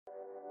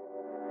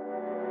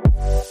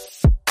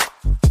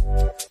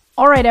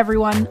All right,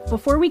 everyone.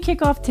 Before we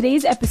kick off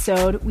today's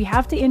episode, we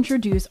have to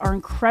introduce our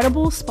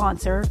incredible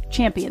sponsor,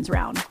 Champions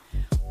Round.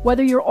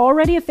 Whether you're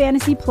already a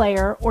fantasy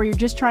player or you're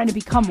just trying to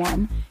become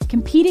one,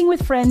 competing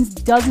with friends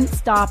doesn't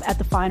stop at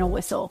the final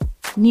whistle.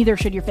 Neither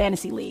should your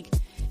fantasy league.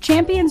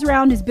 Champions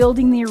Round is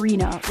building the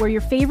arena where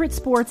your favorite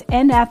sports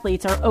and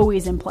athletes are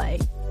always in play.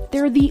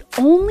 They're the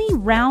only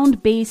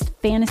round-based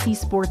fantasy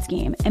sports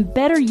game, and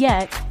better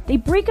yet, they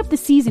break up the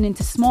season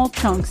into small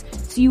chunks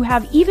so you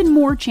have even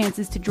more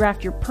chances to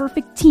draft your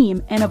perfect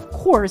team and, of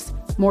course,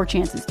 more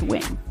chances to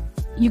win.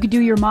 You could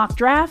do your mock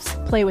drafts,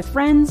 play with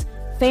friends,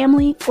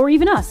 family, or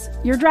even us,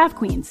 your draft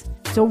queens.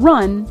 So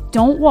run,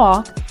 don't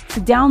walk,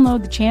 to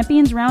download the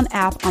Champions Round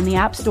app on the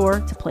App Store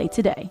to play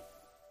today.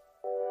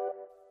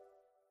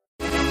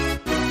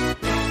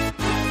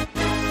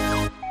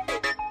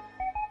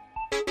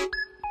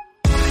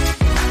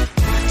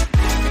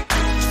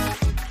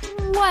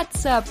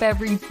 What's up,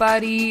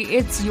 everybody?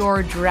 It's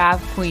your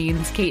draft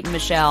queens, Kate and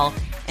Michelle.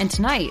 And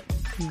tonight,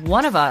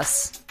 one of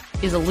us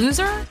is a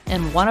loser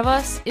and one of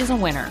us is a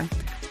winner.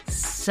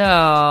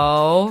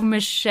 So,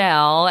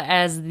 Michelle,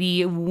 as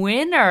the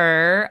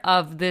winner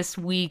of this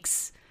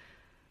week's,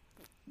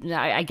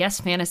 I guess,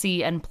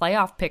 fantasy and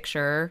playoff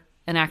picture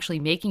and actually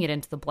making it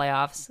into the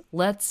playoffs,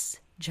 let's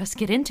just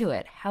get into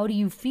it. How do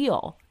you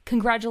feel?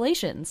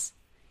 Congratulations.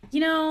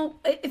 You know,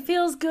 it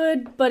feels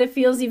good, but it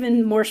feels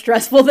even more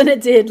stressful than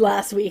it did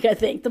last week, I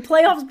think. The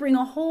playoffs bring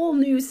a whole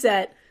new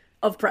set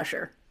of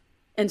pressure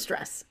and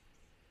stress.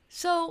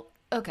 So,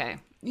 okay.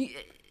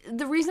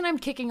 The reason I'm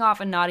kicking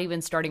off and not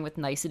even starting with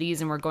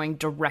niceties and we're going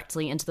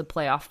directly into the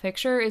playoff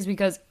picture is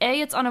because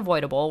A, it's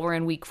unavoidable. We're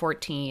in week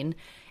 14.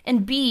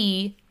 And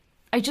B,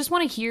 I just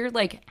want to hear,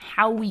 like,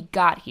 how we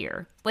got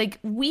here.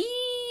 Like,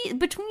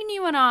 between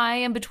you and I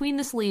and between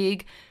this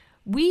league,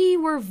 we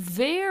were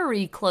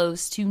very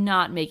close to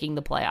not making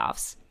the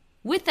playoffs.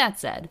 With that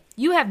said,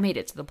 you have made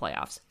it to the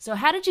playoffs. So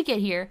how did you get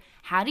here?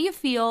 How do you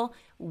feel?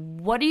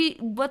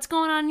 What's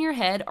going on in your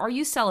head? Are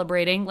you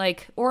celebrating,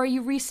 or are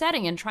you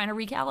resetting and trying to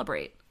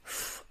recalibrate?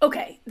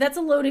 Okay, that's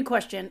a loaded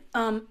question,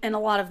 and a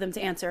lot of them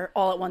to answer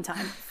all at one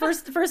time.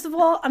 First of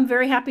all, I'm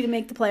very happy to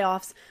make the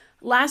playoffs.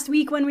 Last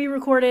week when we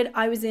recorded,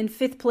 I was in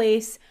 5th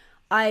place.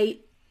 I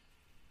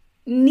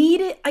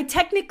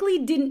technically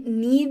didn't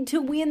need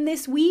to win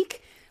this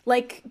week.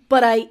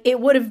 But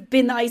it would have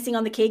been the icing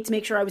on the cake to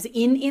make sure I was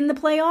in the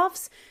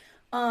playoffs.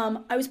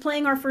 I was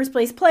playing our first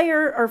place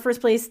player, the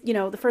first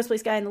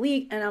place guy in the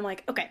league, and I'm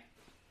like, okay,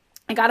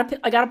 I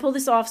gotta pull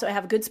this off so I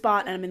have a good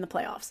spot and I'm in the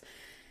playoffs.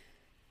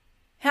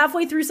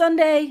 Halfway through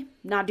Sunday,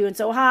 not doing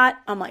so hot.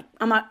 I'm like,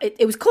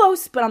 it was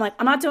close, but I'm like,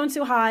 I'm not doing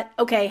so hot.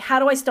 Okay, how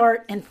do I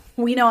start? And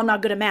we know I'm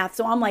not good at math,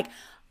 so I'm like,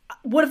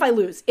 what if I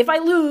lose? If I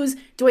lose,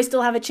 do I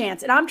still have a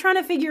chance? And I'm trying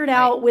to figure it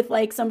out with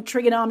some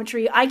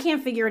trigonometry. I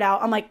can't figure it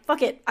out. I'm like,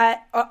 fuck it. I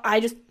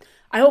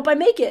hope I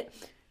make it.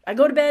 I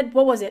go to bed.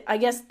 What was it? I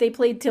guess they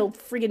played till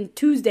friggin'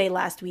 Tuesday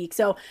last week.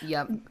 So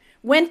yep.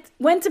 Went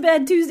to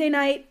bed Tuesday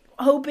night,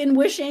 hoping,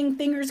 wishing,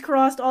 fingers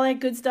crossed, all that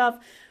good stuff.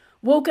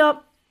 Woke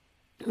up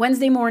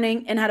Wednesday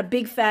morning and had a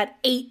big fat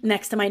 8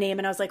 next to my name.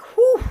 And I was like,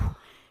 whew,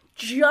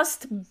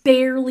 just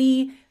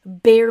barely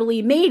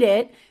made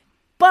it.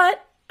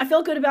 But I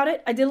felt good about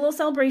it. I did a little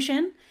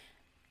celebration.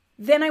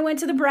 Then I went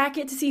to the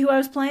bracket to see who I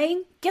was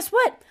playing. Guess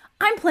what?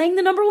 I'm playing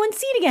the number 1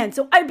 seed again.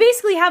 So I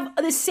basically have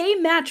the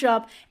same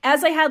matchup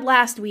as I had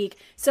last week.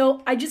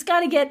 So I just got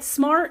to get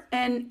smart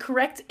and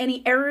correct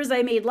any errors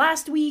I made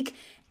last week.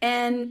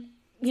 And,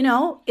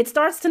 it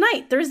starts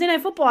tonight. Thursday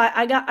Night Football.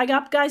 I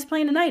got guys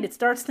playing tonight. It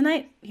starts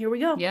tonight. Here we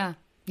go.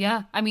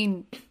 Yeah. I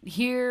mean,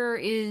 here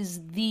is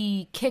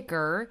the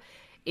kicker.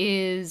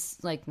 Is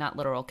not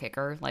literal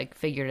kicker,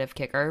 figurative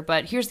kicker,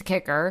 but here's the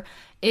kicker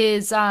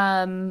is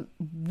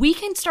we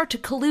can start to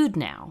collude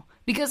now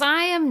because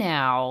I am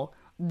now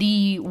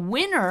the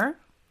winner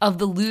of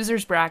the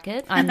losers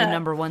bracket. I'm the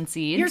number 1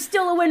 seed. You're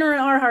still a winner in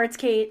our hearts,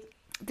 Kate.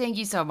 Thank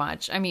you so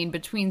much. I mean,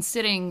 between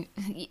sitting,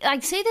 I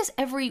say this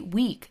every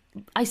week,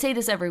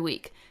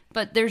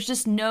 but there's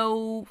just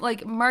no,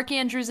 Mark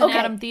Andrews and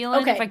Adam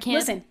Thielen. Okay, if I can't,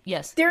 listen.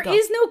 Yes, there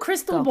is no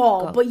crystal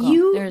ball, but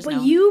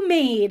you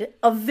made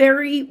a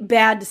very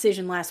bad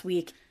decision last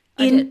week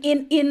in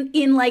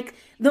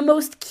the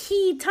most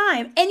key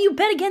time, and you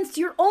bet against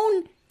your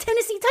own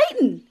Tennessee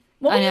Titan.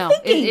 What were you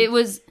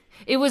thinking?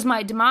 It was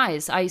my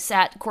demise. I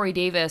sat Corey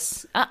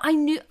Davis. I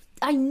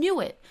knew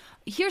it.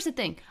 Here's the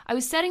thing. I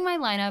was setting my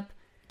lineup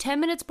 10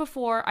 minutes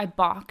before I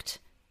balked.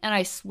 And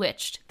I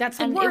switched. That's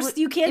the worst.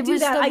 You can't do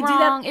that. I do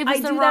that. It was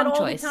I the do wrong that all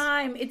choice. the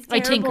time. It's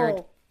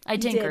terrible. I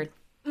tinkered.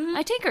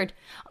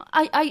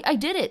 I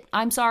did it.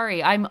 I'm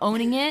sorry. I'm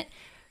owning it.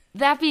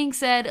 That being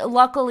said,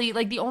 luckily,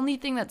 the only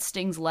thing that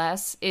stings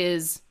less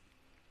is,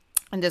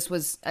 and this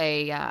was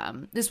a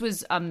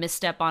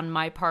misstep on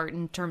my part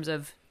in terms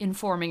of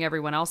informing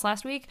everyone else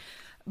last week.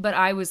 But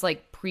I was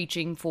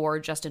preaching for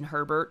Justin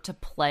Herbert to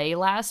play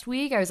last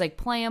week. I was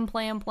play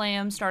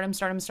him, start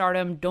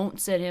him. Don't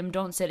sit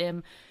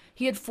him.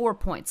 He had 4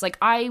 points. Like,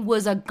 I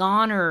was a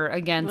goner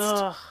against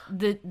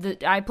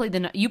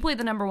you played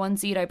the number 1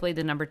 seed, I played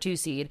the number 2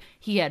 seed.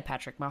 He had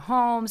Patrick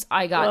Mahomes.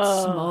 I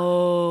got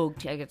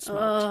smoked. It's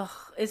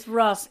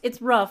rough.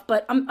 It's rough.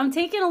 But I'm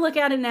taking a look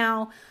at it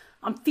now.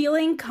 I'm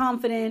feeling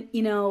confident,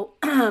 so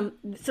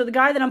the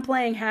guy that I'm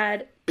playing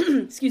had,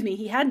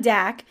 he had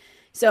Dak.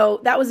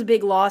 So that was a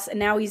big loss, and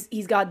now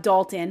he's got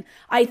Dalton.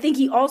 I think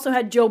he also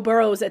had Joe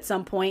Burrows at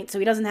some point, so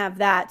he doesn't have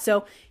that.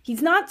 So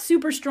he's not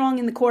super strong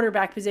in the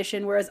quarterback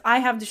position, whereas I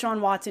have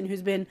Deshaun Watson,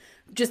 who's been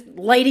just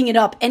lighting it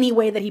up any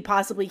way that he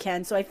possibly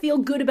can. So I feel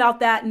good about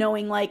that,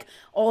 knowing, like,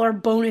 all our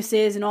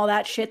bonuses and all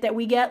that shit that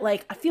we get.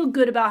 Like, I feel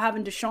good about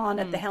having Deshaun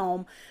at the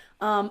helm.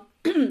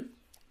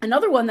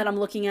 Another one that I'm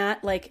looking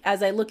at, like,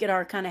 as I look at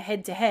our kind of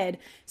head-to-head,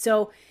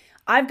 so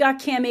I've got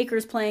Cam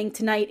Akers playing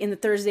tonight in the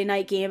Thursday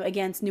night game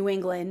against New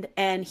England,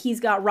 and he's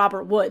got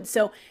Robert Woods.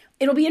 So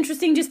it'll be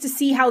interesting just to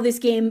see how this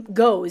game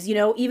goes.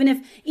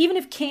 Even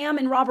if Cam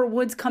and Robert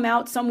Woods come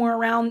out somewhere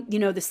around,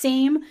 the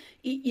same,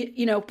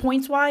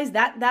 points wise,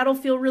 that'll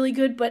feel really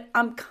good. But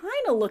I'm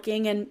kind of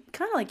looking, and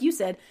kind of like you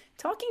said,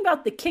 talking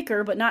about the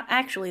kicker, but not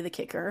actually the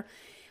kicker.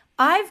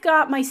 I've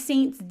got my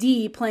Saints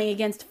D playing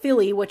against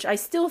Philly, which I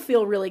still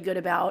feel really good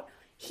about.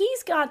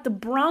 He's got the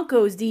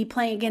Broncos D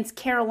playing against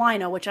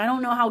Carolina, which I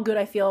don't know how good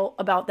I feel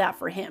about that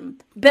for him.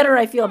 Better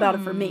I feel about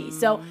it for me.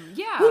 So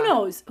yeah. Who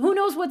knows? Who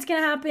knows what's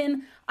going to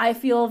happen? I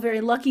feel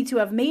very lucky to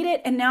have made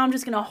it, and now I'm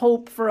just going to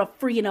hope for a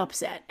freaking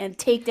upset and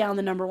take down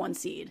the number 1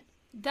 seed.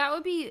 That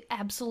would be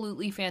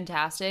absolutely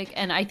fantastic.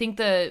 And I think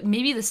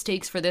maybe the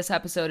stakes for this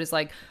episode is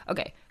like,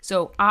 okay,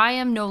 so I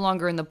am no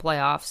longer in the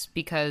playoffs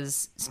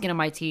because, skin of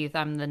my teeth,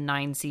 I'm the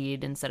 9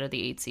 seed instead of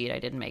the 8 seed. I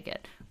didn't make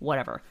it.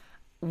 Whatever.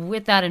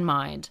 With that in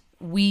mind,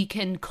 we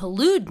can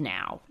collude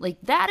now. Like,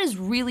 that is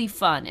really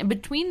fun. And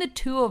between the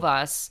two of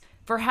us,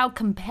 for how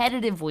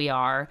competitive we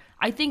are,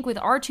 I think with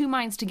our 2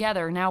 minds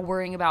together, now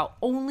worrying about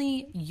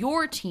only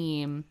your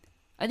team,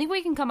 I think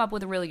we can come up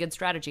with a really good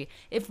strategy.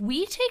 If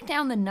we take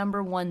down the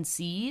number 1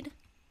 seed,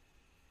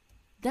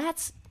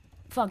 that's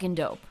fucking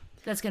dope.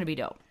 That's going to be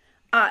dope.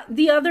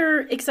 The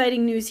other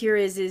exciting news here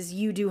is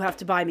you do have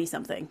to buy me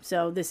something.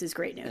 So this is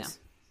great news. Yeah.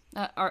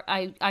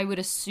 I would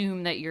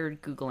assume that you're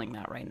Googling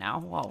that right now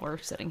while we're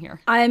sitting here.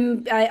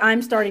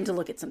 I'm starting to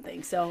look at some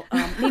things. So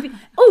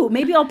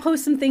maybe I'll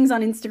post some things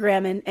on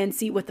Instagram and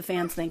see what the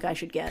fans think I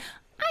should get.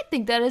 I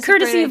think that is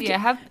courtesy a great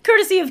idea.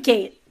 Courtesy of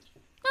Kate.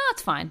 No,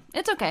 it's fine.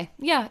 It's okay.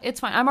 Yeah, it's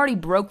fine. I'm already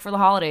broke for the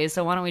holidays,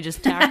 so why don't we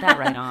just tack that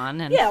right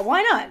on? And yeah,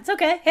 why not? It's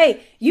okay.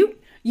 Hey,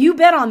 you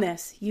bet on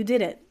this. You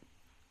did it.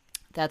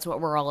 That's what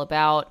we're all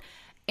about.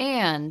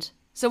 And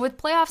so with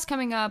playoffs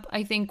coming up,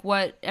 I think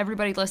what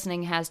everybody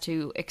listening has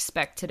to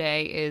expect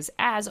today is,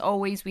 as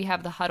always, we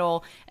have the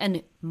huddle.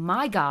 And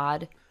my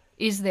God,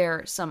 is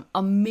there some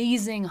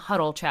amazing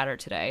huddle chatter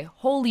today.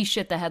 Holy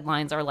shit, the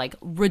headlines are like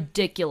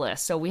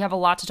ridiculous. So we have a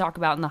lot to talk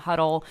about in the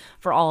huddle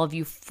for all of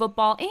you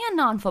football and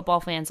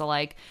non-football fans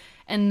alike.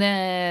 And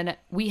then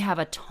we have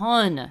a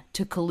ton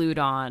to collude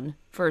on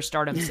for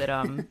Start 'em Sit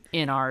 'em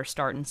in our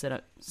Start 'em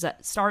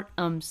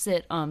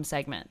Sit 'em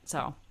segment.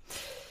 So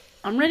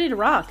I'm ready to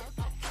rock.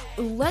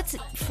 Let's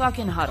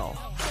fucking huddle.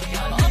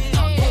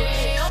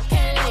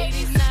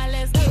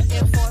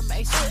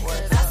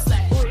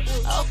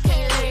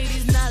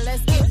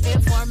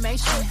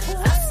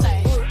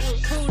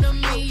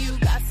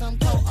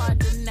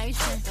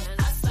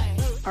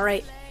 All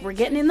right, we're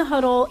getting in the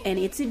huddle, and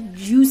it's a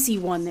juicy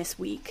one this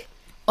week.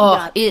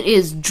 It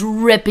is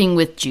dripping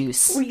with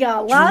juice. We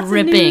got lots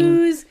of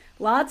news,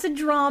 lots of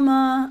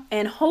drama,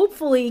 and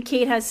hopefully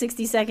Kate has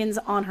 60 seconds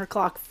on her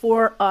clock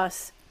for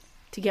us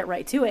to get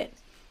right to it.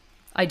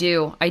 I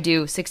do.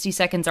 60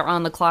 seconds are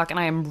on the clock, and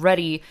I am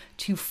ready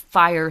to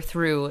fire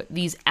through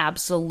these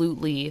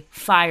absolutely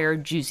fire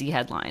juicy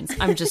headlines.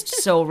 I'm just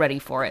so ready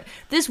for it.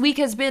 This week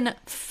has been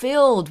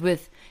filled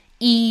with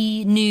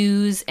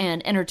E-News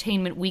and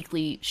Entertainment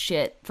Weekly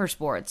shit for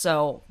sports,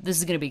 so this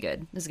is going to be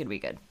good.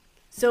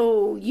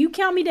 So you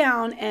count me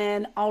down,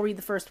 and I'll read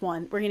the first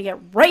one. We're going to get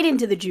right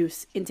into the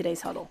juice in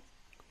today's huddle.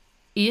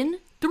 In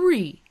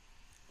 3,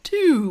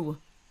 2,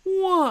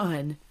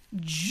 1,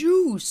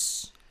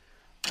 juice.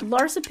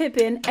 Larsa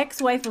Pippen,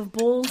 ex-wife of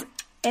Bulls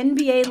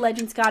NBA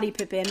legend Scottie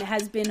Pippen,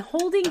 has been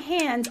holding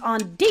hands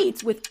on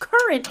dates with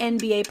current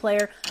NBA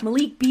player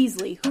Malik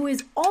Beasley, who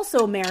is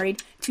also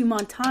married to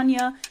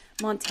Montana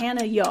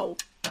Yo.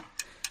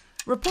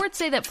 Reports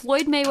say that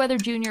Floyd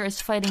Mayweather Jr.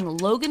 is fighting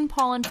Logan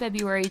Paul in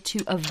February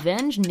to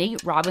avenge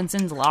Nate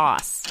Robinson's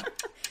loss.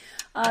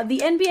 The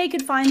NBA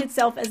could find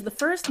itself as the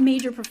first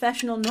major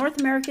professional North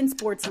American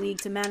sports league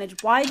to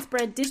manage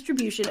widespread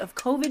distribution of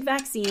COVID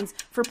vaccines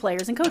for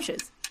players and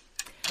coaches.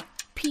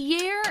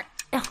 Pierre-Emerick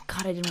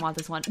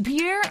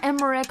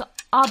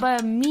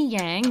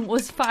Aubameyang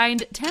was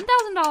fined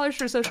 $10,000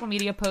 for social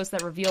media posts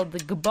that revealed the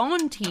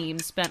Gabon team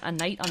spent a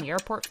night on the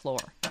airport floor.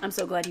 I'm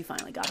so glad you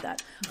finally got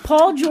that.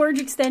 Paul George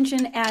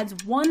extension adds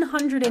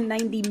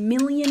 $190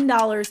 million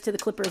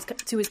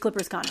to his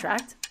Clippers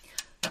contract.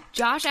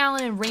 Josh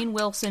Allen and Rainn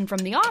Wilson from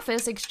The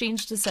Office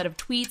exchanged a set of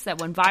tweets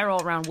that went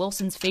viral around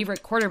Wilson's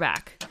favorite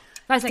quarterback.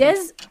 5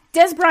 seconds.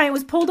 Dez Bryant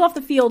was pulled off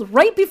the field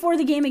right before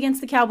the game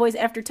against the Cowboys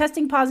after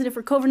testing positive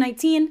for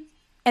COVID-19,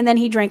 and then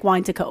he drank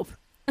wine to cope.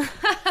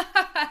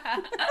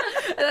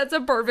 That's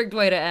a perfect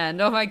way to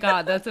end. Oh my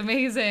God, that's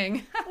amazing.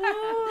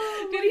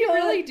 Did he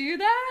really do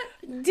that?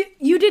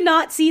 You did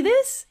not see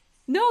this?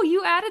 No,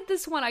 you added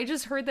this one. I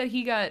just heard that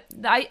he got...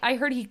 I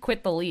heard he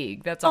quit the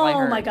league. That's all I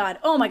heard.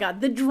 Oh my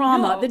God. The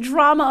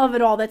drama of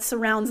it all that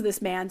surrounds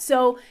this man.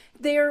 So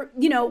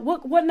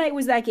what night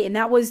was that game?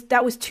 That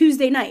was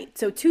Tuesday night.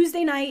 So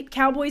Tuesday night,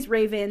 Cowboys,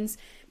 Ravens.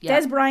 Yeah.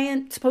 Dez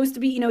Bryant supposed to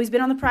be, he's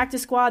been on the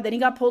practice squad. Then he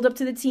got pulled up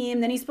to the team.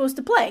 Then he's supposed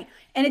to play.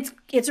 And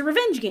it's a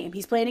revenge game.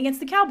 He's playing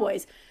against the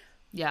Cowboys.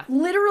 Yeah.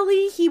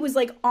 Literally, he was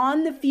like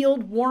on the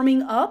field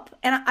warming up.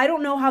 And I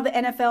don't know how the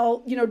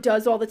NFL,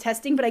 does all the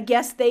testing, but I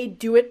guess they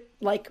do it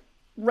like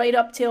right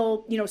up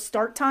till,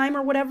 start time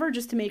or whatever,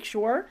 just to make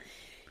sure.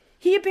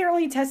 He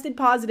apparently tested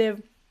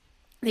positive.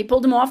 They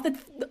pulled him off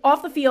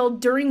the field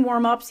during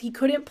warm-ups. He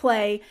couldn't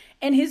play.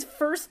 And his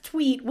first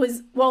tweet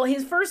was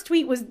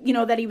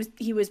that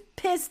he was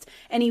pissed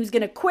and he was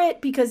going to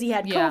quit because he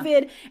had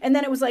COVID. And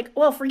then it was like,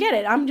 well, forget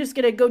it. I'm just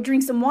going to go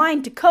drink some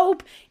wine to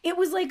cope. It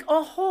was like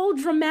a whole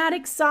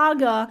dramatic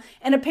saga.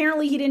 And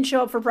apparently he didn't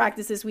show up for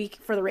practice this week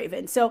for the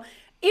Ravens. So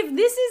if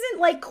this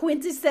isn't like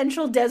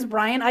quintessential Dez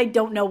Bryant, I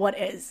don't know what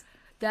is.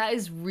 That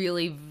is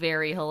really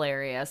very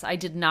hilarious. I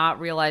did not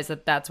realize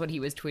that that's what he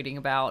was tweeting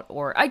about.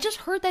 Or I just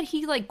heard that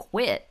he like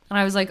quit. And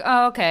I was like,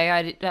 oh, okay.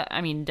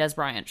 I mean, Dez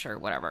Bryant, sure,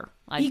 whatever.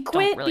 He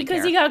quit really because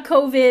care. He got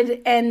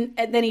COVID and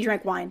then he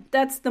drank wine.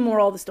 That's the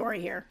moral of the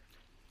story here.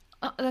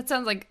 That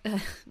sounds like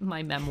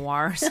my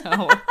memoir,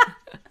 so...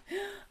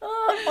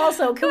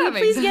 Also, can we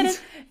please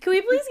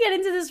get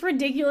into this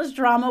ridiculous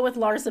drama with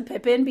Larsa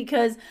Pippen?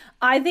 Because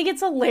I think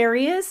it's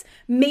hilarious,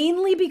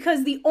 mainly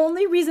because the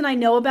only reason I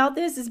know about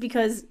this is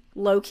because,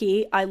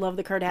 low-key, I love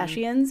the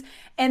Kardashians,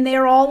 and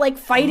they're all, like,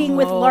 fighting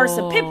with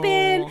Larsa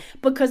Pippen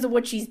because of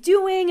what she's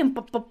doing, and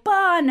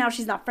and now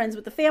she's not friends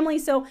with the family,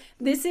 so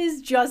this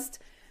is just...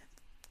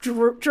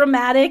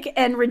 dramatic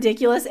and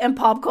ridiculous and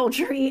pop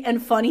culture-y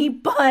and funny,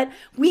 but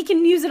we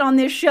can use it on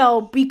this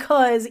show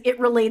because it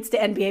relates to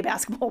NBA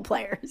basketball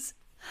players.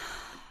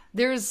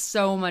 There's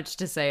so much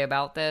to say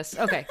about this.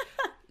 Okay,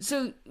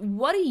 so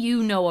what do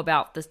you know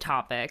about this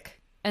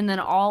topic? And then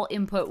I'll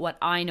input what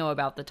I know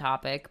about the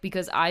topic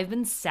because I've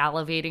been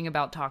salivating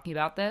about talking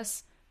about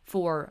this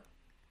for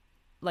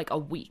like a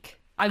week.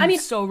 I'm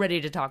so ready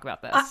to talk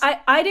about this.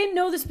 I didn't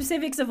know the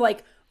specifics of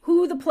like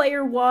who the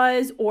player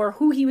was or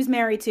who he was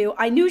married to.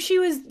 I knew she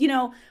was,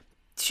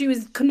 she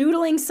was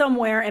canoodling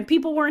somewhere and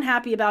people weren't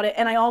happy about it.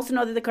 And I also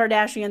know that the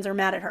Kardashians are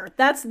mad at her.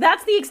 That's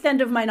the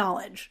extent of my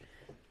knowledge.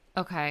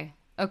 Okay.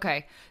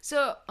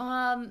 So,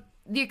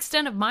 the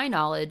extent of my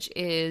knowledge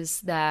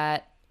is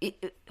that,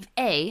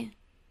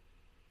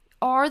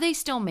 are they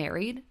still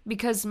married?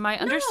 Because my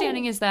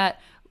understanding is that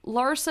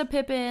Larsa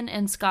Pippen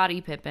and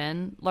Scottie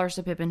Pippen,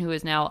 Larsa Pippen, who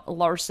is now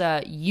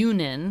Larsa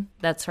Union,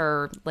 that's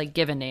her like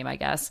given name, I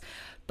guess,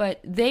 but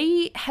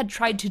they had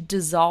tried to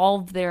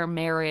dissolve their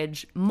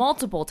marriage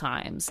multiple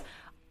times.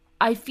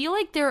 I feel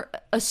like they're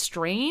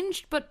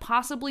estranged, but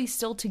possibly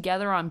still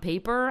together on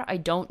paper. I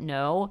don't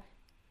know.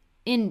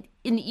 In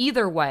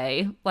either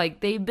way,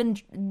 like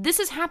this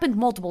has happened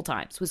multiple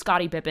times with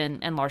Scottie Pippen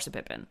and Larsa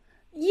Pippen.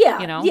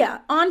 Yeah,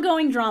 yeah.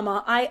 Ongoing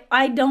drama.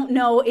 I don't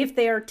know if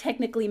they are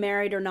technically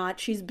married or not.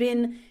 She's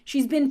been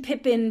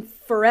Pippen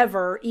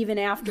forever, even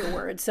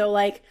afterwards. So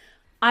like,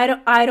 I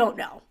don't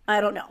know.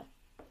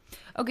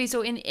 Okay,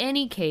 so in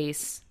any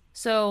case,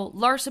 so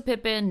Larsa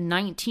Pippen,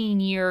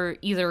 19-year,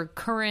 either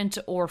current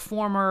or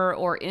former,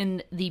 or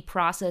in the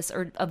process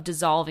of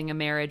dissolving a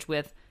marriage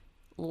with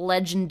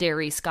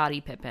legendary Scottie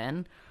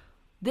Pippen.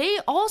 They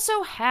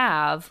also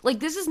have, like,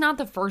 this is not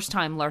the first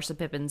time Larsa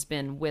Pippen's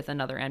been with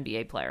another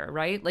NBA player,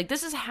 right? Like,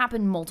 this has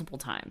happened multiple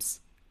times.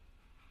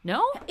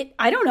 No?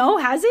 I don't know.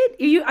 Has it?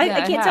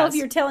 I can't tell if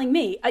you're telling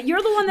me.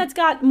 You're the one that's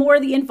got more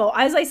of the info.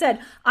 As I said,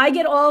 I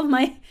get all of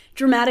my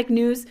dramatic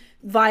news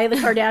via the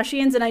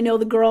Kardashians, and I know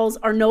the girls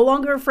are no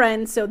longer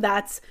friends, so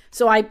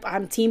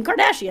I'm Team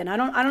Kardashian. I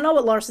don't know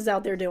what Larsa's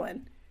out there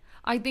doing.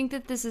 I think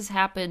that this has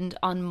happened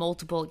on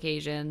multiple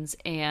occasions,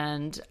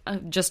 and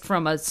just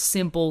from a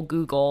simple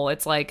Google,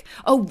 it's like,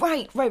 oh,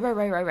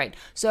 right.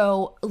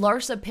 So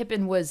Larsa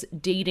Pippen was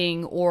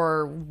dating,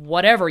 or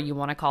whatever you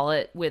want to call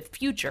it, with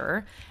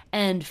Future,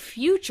 and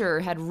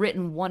Future had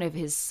written one of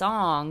his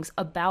songs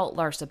about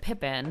Larsa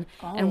Pippen,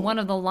 and one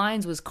of the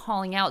lines was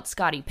calling out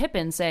Scottie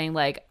Pippen, saying,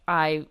 like,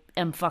 I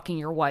am fucking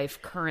your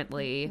wife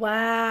currently.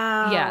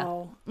 Wow.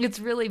 Yeah. It's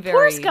really very...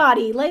 Poor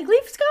Scottie. Like,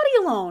 leave Scottie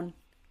alone.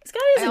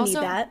 Scottie doesn't need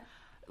that.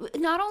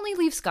 Not only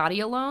leave Scottie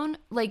alone,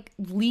 like,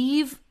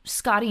 leave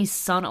Scottie's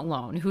son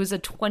alone, who is a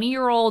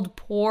 20-year-old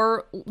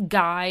poor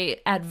guy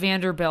at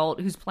Vanderbilt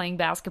who's playing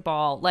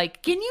basketball.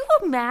 Like, can you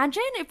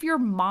imagine if your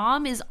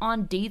mom is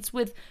on dates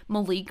with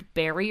Malik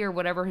Berry or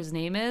whatever his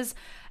name is?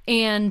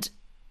 And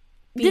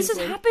Beasley. This has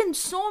happened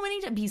so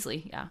many times.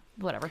 Beasley, yeah,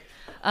 whatever.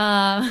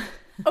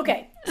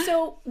 Okay,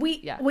 so we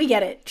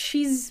get it.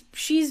 She's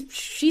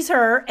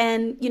her,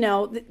 and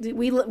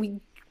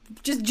we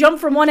just jump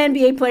from one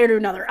NBA player to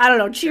another. I don't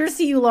know. Cheers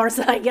to you,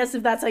 Larsa, I guess,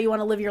 if that's how you want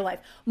to live your life.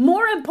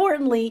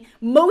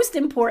 Most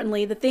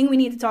importantly, the thing we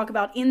need to talk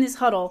about in this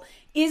huddle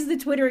is the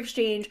Twitter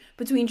exchange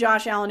between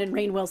Josh Allen and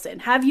Rainn Wilson.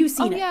 Have you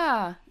seen it?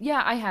 Yeah.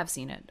 Yeah, I have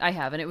seen it. I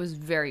have, and it was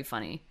very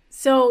funny.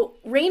 So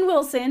Rainn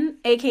Wilson,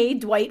 a.k.a.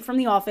 Dwight from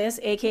The Office,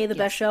 a.k.a. the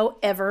best show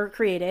ever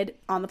created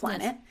on the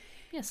planet,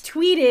 Yes.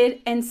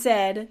 tweeted and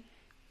said,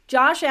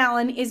 Josh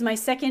Allen is my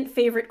second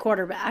favorite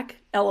quarterback,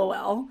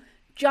 LOL.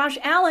 Josh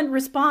Allen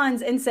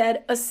responds and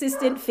said,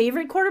 assistant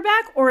favorite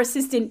quarterback or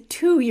assistant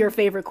to your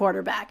favorite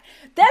quarterback?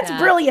 That's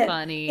brilliant.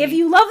 Funny. If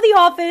you love The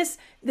Office,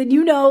 then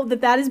you know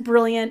that is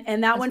brilliant,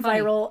 and that went funny.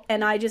 viral,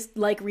 and I just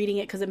like reading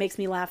it because it makes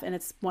me laugh, and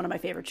it's one of my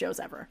favorite shows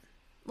ever.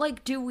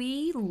 Like, do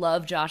we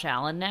love Josh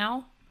Allen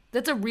now?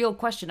 That's a real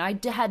question. I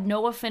had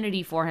no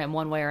affinity for him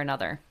one way or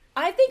another.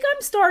 I think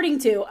I'm starting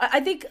to. I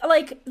think,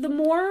 like, the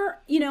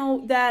more,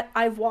 that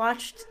I've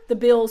watched the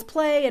Bills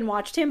play and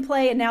watched him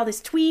play, and now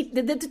this tweet,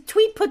 the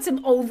tweet puts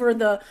him over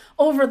the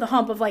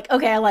hump of, like,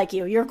 okay, I like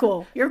you. You're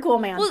cool. You're cool,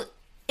 man. Well,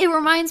 it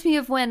reminds me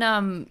of when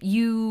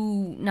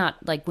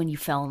not like when you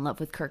fell in love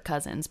with Kirk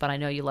Cousins, but I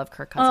know you love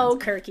Kirk Cousins. Oh,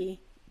 Kirky.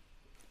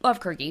 Love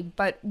Kirky,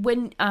 but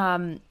when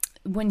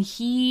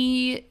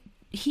he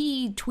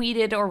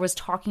tweeted or was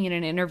talking in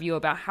an interview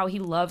about how he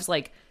loves,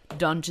 like,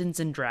 Dungeons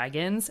and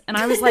Dragons, and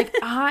I was like,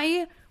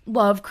 I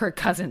love Kirk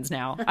Cousins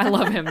now. I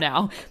love him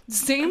now.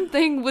 Same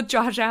thing with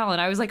Josh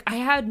Allen. I was like, I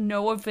had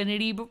no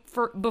affinity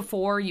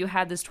before you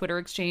had this Twitter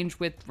exchange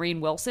with Rainn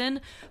Wilson,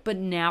 but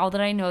now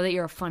that I know that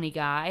you're a funny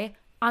guy,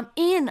 I'm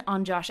in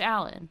on Josh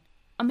Allen.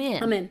 I'm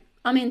in.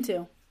 I'm in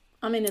too.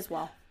 I'm in as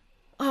well.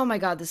 Oh my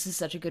God, this is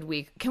such a good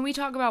week. Can we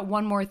talk about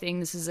one more thing?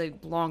 This is a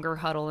longer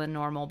huddle than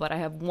normal, but I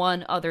have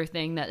one other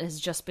thing that has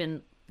just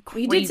been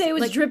crazy. You did say it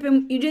was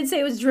dripping. You did say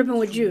it was dripping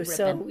with juice.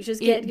 So we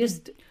just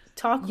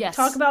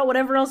talk about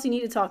whatever else you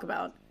need to talk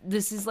about.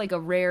 This is like a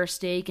rare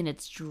steak, and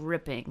it's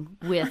dripping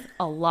with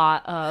a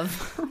lot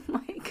of Oh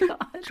my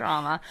God,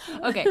 drama.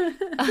 Okay,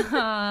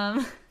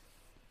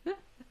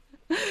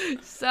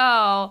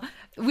 so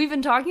we've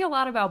been talking a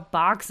lot about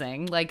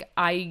boxing. Like,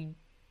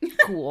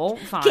 cool,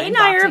 fine. Kate and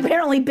I are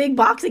apparently big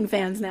boxing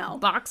fans now.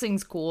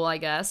 Boxing's cool, I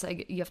guess.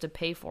 You have to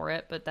pay for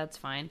it, but that's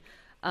fine.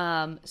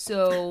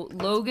 So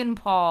Logan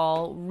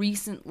Paul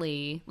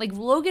recently, like,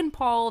 Logan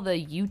Paul,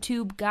 the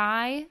YouTube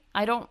guy,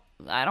 I don't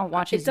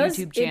watch his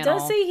YouTube channel. It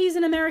does say he's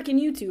an American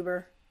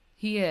YouTuber.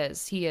 He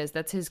is.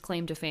 That's his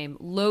claim to fame.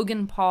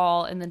 Logan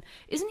Paul, and then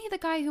isn't he the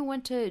guy who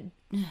went to?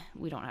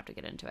 We don't have to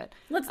get into it.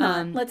 Let's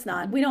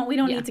not. We don't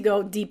need to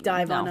go deep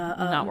dive on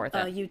not worth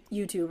it.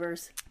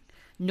 YouTubers.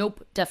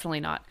 Nope, definitely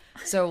not.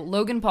 So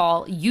Logan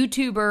Paul,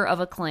 YouTuber of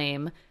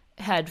acclaim,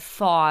 had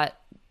fought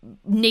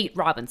Nate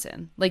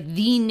Robinson, like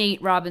the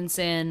Nate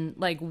Robinson,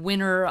 like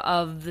winner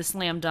of the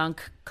slam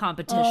dunk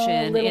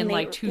competition in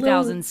like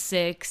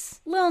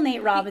 2006. Little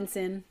Nate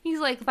Robinson. He's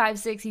like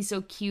 5'6". He's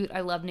so cute.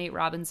 I love Nate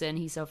Robinson.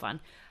 He's so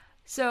fun.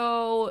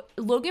 So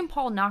Logan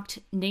Paul knocked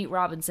Nate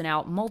Robinson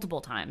out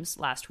multiple times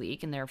last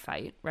week in their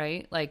fight,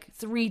 right? Like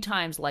 3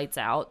 times lights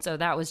out. So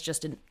that was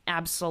just an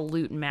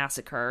absolute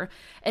massacre.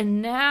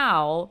 And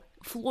now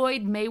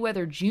Floyd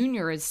Mayweather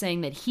Jr. is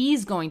saying that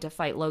he's going to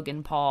fight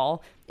Logan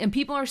Paul, and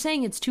people are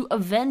saying it's to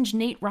avenge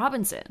Nate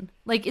Robinson.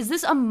 Like, is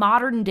this a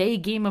modern day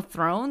Game of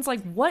Thrones?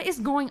 Like, what is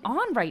going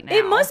on right now?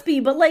 It must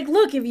be, but, like,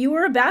 look, if you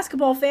were a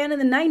basketball fan in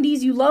the 90s,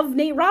 you love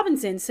Nate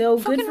Robinson, so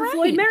fucking good for right.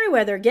 Floyd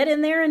Mayweather. Get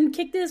in there and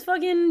kick this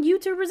fucking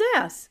YouTuber's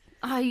ass.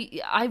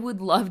 I would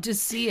love to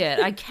see it.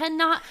 I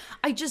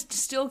just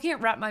still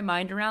can't wrap my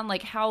mind around,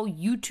 like, how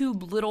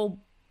YouTube little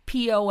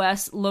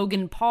POS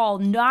Logan Paul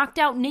knocked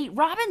out Nate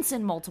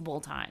Robinson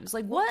multiple times.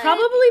 Like, what?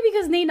 Probably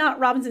because Nate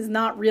Robinson's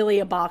not really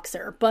a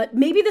boxer, but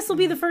maybe this will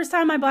be the first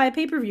time I buy a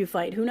pay-per-view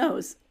fight. Who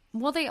knows?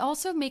 Well, they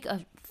also make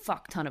a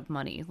fuck ton of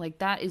money. Like,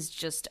 that is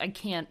just, I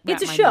can't wrap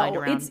it's a my show. mind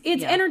around.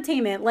 It's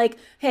entertainment. Like,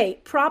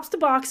 hey, props to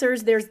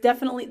boxers. There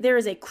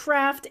is a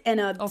craft and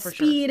a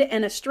speed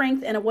and a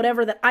strength and a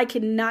whatever that I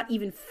cannot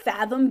even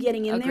fathom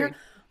getting in there.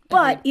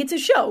 But it's a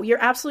show.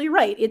 You're absolutely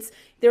right.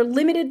 They're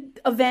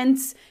limited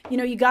events.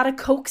 You got to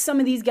coax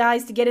some of these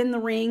guys to get in the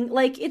ring.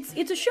 Like,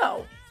 it's a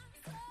show.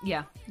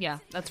 Yeah,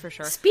 that's for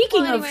sure.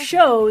 Speaking of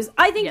shows,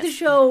 I think the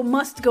show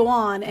must go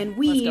on, and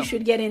we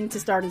should get into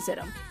Start and Sit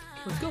 'em.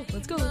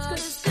 Let's go.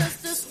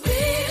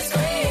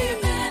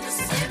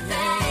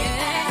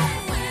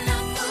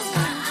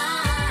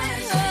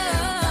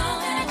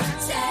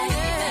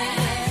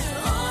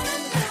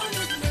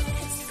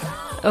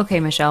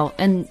 Okay, Michelle,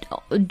 and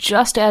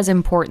just as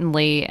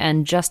importantly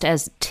and just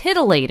as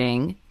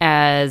titillating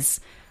as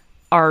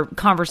our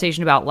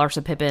conversation about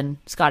Larsa Pippen,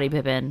 Scottie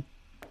Pippen,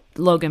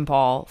 Logan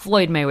Paul,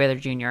 Floyd Mayweather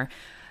Jr.,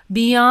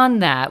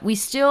 beyond that, we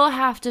still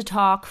have to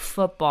talk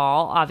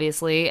football,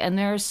 obviously, and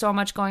there's so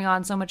much going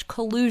on, so much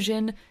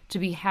collusion to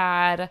be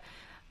had.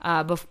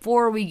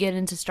 Before we get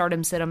into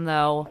Stardom Situm,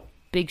 though,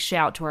 big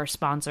shout to our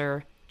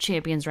sponsor,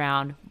 Champions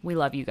Round. We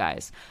love you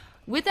guys.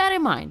 With that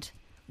in mind,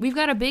 we've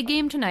got a big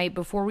game tonight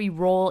before we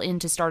roll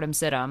into Stardom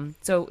Situm.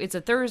 So it's a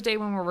Thursday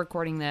when we're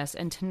recording this,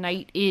 and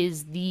tonight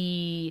is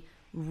the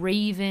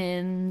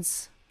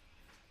Ravens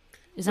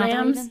Is that the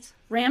Ravens?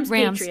 Rams,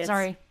 Patriots.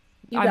 Sorry.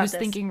 I was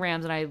thinking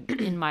Rams,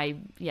 and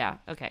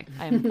okay.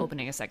 I'm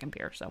opening a second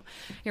beer, so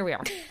here we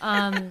are.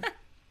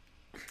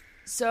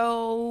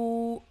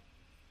 So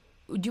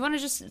do you want to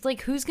just,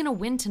 like, who's going to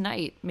win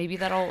tonight? Maybe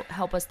that'll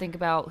help us think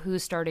about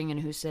who's starting and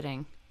who's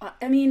sitting.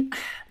 I mean,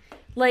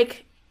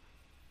 like,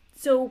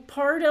 so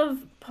part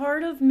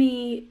of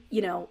me,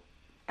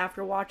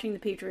 after watching the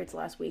Patriots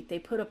last week, they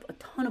put up a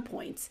ton of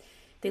points.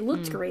 They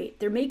looked great.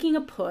 They're making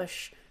a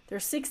push. They're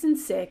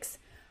 6-6.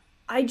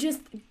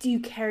 Do you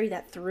carry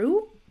that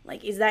through?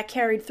 Like, is that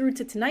carried through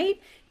to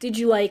tonight? Did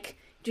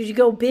you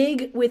go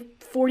big with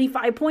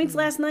 45 points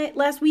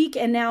last week,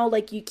 and now,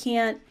 like, you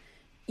can't,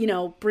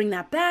 bring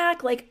that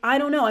back? Like, I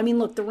don't know. I mean,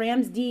 look, the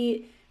Rams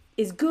D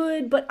is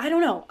good, but I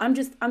don't know.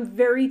 I'm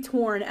very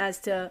torn as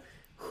to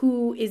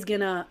who's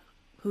gonna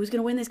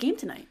win this game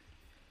tonight.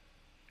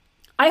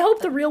 I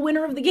hope the real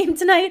winner of the game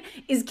tonight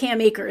is Cam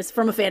Akers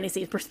from a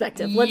fantasy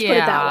perspective. Let's put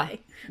it that way.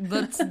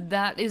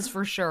 That is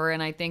for sure,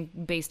 and I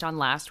think based on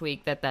last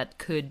week that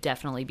could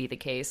definitely be the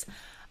case.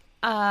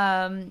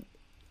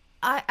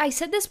 I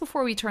said this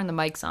before we turned the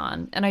mics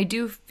on, and I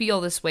do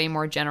feel this way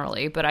more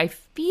generally, but I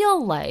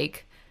feel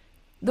like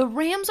the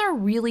Rams are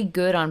really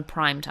good on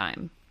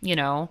primetime,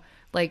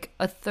 like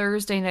a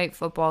Thursday night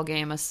football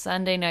game, a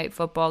Sunday night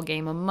football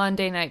game, a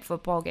Monday night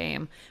football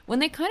game. When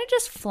they kind of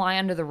just fly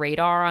under the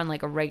radar on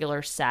like a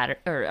regular Saturday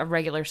or a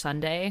regular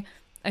Sunday,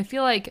 I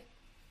feel like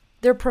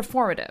they're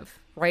performative,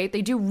 right?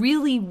 They do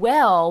really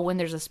well when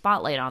there's a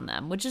spotlight on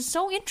them, which is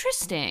so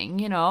interesting,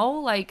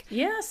 like.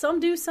 Yeah, some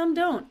do, some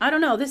don't. I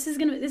don't know. This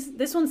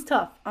one's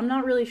tough. I'm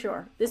not really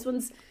sure. This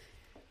one's,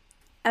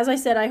 as I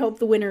said, I hope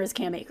the winner is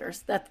Cam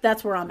Akers.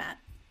 That's where I'm at.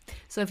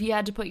 So if you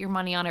had to put your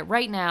money on it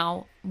right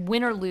now,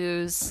 win or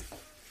lose,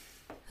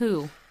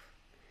 who?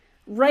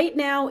 Right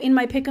now in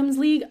my Pick'ems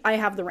league, I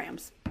have the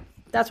Rams.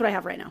 That's what I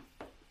have right now.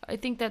 I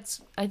think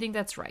that's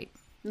right.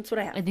 That's what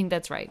I have. I think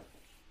that's right.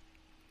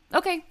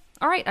 Okay.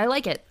 All right. I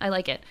like it.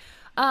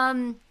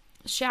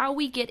 Shall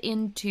we get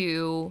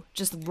into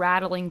just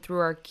rattling through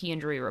our key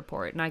injury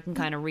report? And I can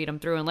kind of read them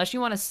through. Unless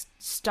you want to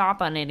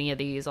stop on any of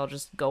these, I'll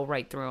just go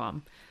right through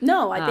them.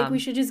 No, I think we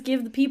should just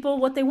give the people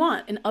what they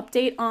want, an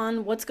update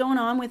on what's going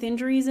on with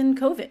injuries and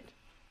COVID.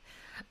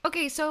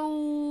 Okay,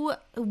 so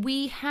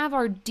we have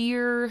our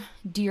dear,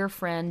 dear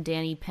friend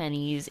Danny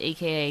Pennies,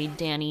 a.k.a.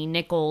 Danny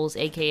Nichols,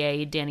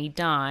 a.k.a. Danny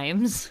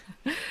Dimes,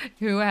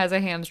 who has a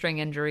hamstring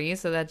injury,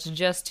 so that's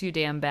just too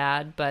damn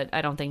bad, but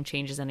I don't think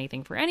changes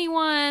anything for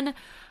anyone.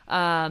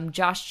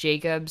 Josh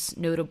Jacobs,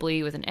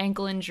 notably with an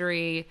ankle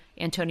injury.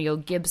 Antonio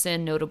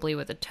Gibson, notably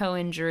with a toe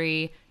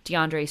injury.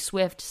 DeAndre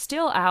Swift,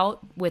 still out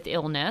with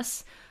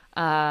illness.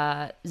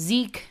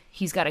 Zeke,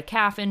 he's got a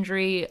calf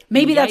injury.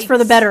 Maybe that's for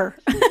the better.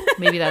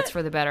 Maybe that's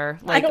for the better.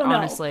 Like, I don't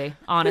know.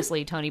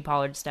 honestly, Tony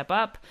Pollard, step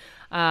up.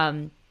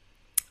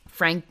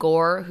 Frank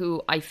Gore,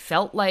 who I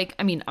felt like,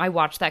 I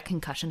watched that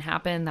concussion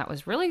happen. That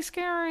was really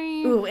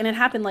scary. Ooh, and it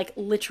happened like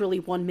literally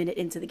 1 minute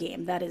into the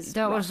game. That rough.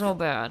 Was so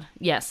bad.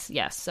 Yes.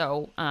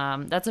 So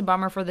that's a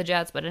bummer for the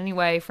Jets. But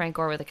anyway, Frank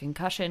Gore with a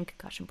concussion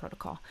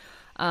protocol.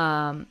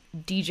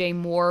 DJ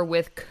Moore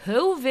with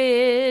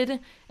COVID,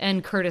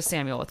 and Curtis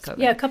Samuel with COVID.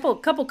 Yeah, a couple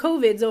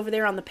COVIDs over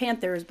there on the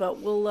Panthers, but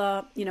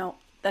we'll,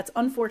 that's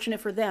unfortunate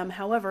for them.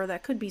 However,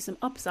 that could be some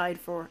upside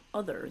for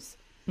others.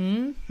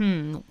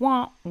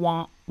 Wah,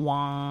 wah,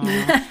 wah.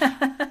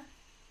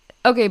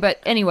 Okay,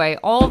 but anyway,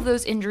 all of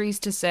those injuries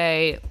to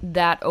say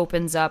that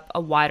opens up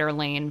a wider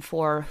lane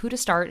for who to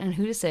start and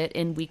who to sit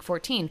in Week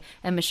 14.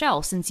 And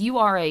Michelle, since you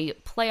are a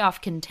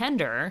playoff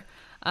contender,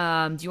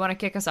 do you want to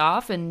kick us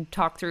off and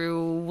talk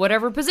through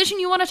whatever position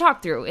you want to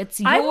talk through? It's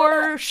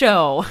your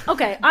show.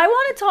 Okay, I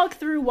want to talk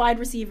through wide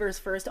receivers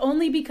first,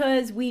 only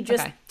because we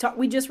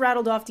just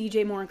rattled off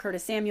DJ Moore and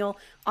Curtis Samuel.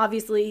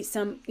 Obviously,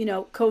 some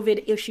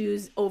COVID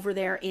issues over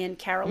there in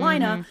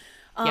Carolina.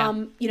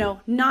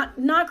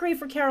 Not great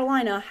for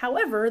Carolina.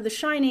 However, the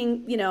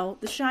shining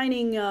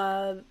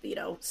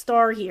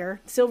star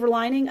here, silver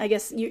lining. I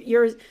guess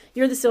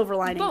you're the silver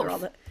lining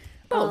girl.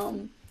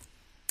 Both.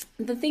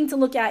 The thing to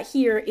look at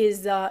here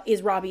is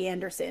Robbie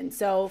Anderson.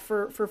 So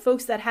for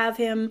folks that have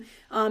him,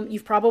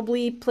 you've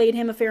probably played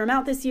him a fair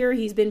amount this year.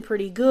 He's been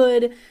pretty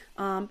good.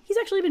 He's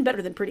actually been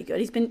better than pretty good.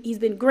 He's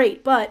been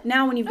great. But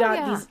now when you've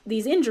got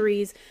these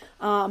injuries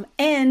and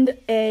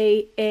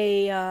a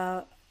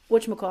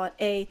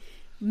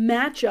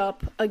matchup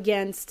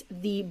against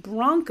the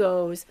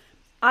Broncos,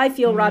 I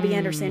feel Robbie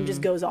Anderson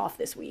just goes off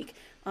this week.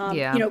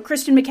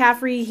 Christian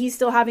McCaffrey, he's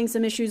still having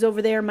some issues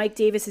over there. Mike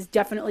Davis has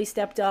definitely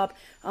stepped up.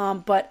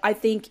 But I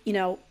think,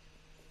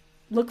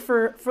 look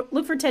for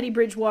Teddy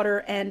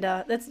Bridgewater, and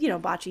that's,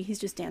 Bocce. He's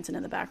just dancing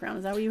in the background.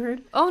 Is that what you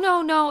heard? Oh,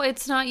 no,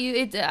 it's not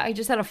you. I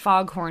just had a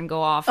foghorn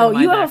go off. Oh,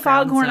 you have a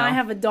foghorn. So. I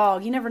have a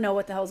dog. You never know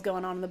what the hell's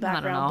going on in the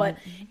background. But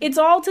it's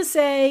all to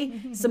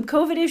say some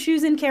COVID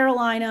issues in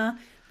Carolina.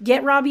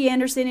 Get Robbie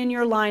Anderson in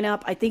your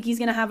lineup. I think he's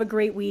going to have a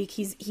great week.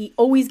 He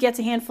always gets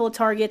a handful of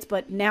targets,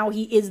 but now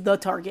he is the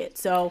target.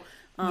 So,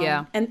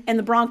 And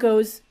the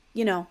Broncos,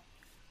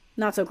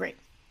 not so great.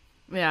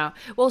 Yeah.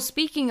 Well,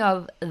 speaking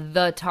of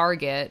the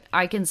target,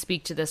 I can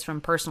speak to this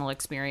from personal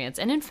experience.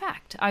 And in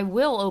fact, I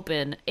will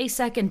open a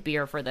second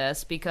beer for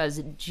this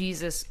because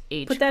Jesus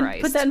H.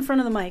 Christ. Put that in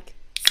front of the mic.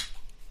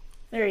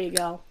 There you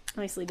go.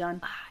 Nicely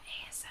done.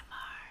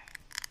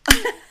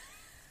 ASMR.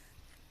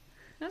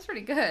 That's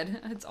pretty good.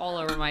 It's all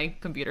over my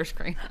computer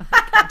screen.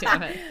 God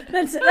damn it.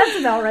 That's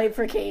about right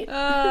for Kate.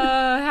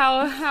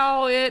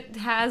 How it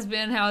has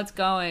been, how it's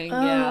going.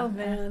 Oh,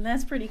 man.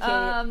 That's pretty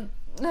Kate.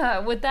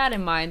 With that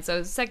in mind,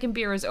 so second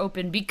beer is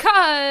open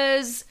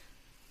because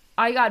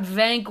I got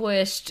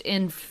vanquished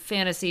in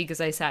fantasy because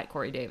I sat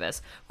Corey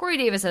Davis. Corey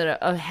Davis had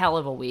a hell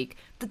of a week.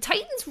 The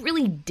Titans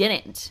really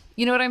didn't.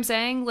 You know what I'm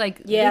saying?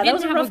 Like, yeah, they didn't that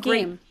was a have rough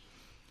great game.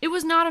 It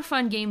was not a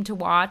fun game to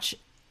watch.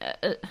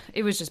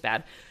 It was just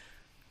bad.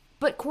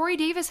 But Corey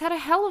Davis had a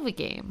hell of a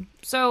game.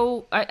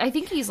 So I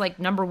think he's like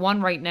number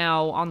one right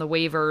now on the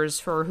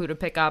waivers for who to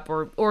pick up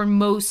or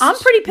most. I'm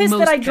pretty pissed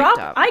that I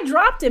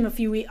dropped him a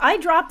few weeks. I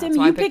dropped him.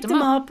 You picked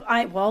him up.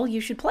 Well,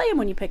 you should play him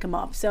when you pick him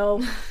up.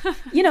 So,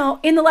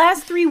 in the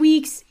last 3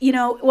 weeks,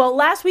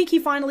 last week he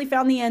finally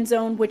found the end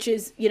zone, which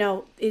is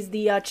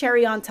the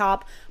cherry on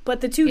top.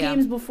 But the two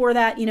games before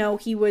that,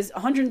 he was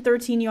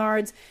 113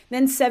 yards,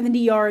 then 70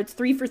 yards,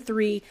 3 for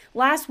 3.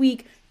 Last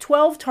week,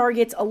 12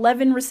 targets,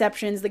 11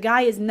 receptions. The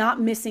guy is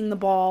not missing the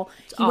ball.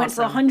 He went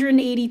for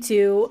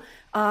 182.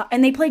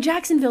 And they play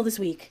Jacksonville this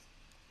week.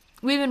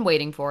 We've been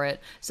waiting for it.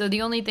 So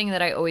the only thing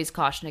that I always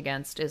caution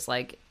against is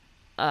just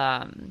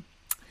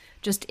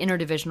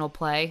interdivisional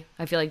play.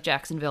 I feel like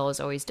Jacksonville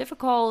is always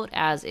difficult,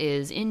 as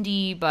is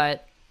Indy.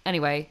 But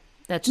anyway,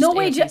 that's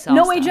just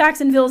no way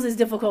Jacksonville's as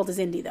difficult as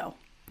Indy, though.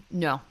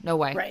 No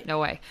way. Right. No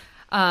way.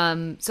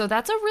 So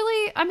that's a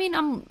really,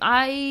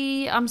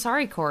 I'm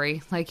sorry,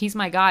 Corey, like he's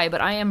my guy, but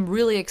I am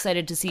really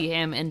excited to see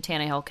him and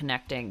Tannehill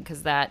connecting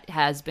because that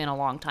has been a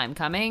long time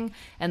coming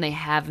and they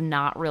have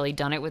not really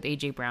done it with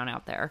AJ Brown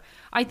out there.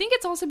 I think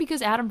it's also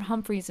because Adam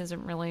Humphries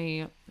isn't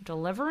really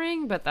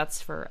delivering, but that's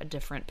for a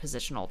different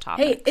positional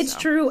topic. Hey, it's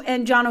true.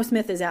 And Jonnu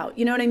Smith is out.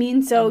 You know what I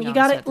mean? So you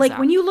got it. Like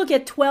when you look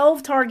at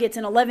 12 targets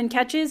and 11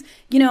 catches,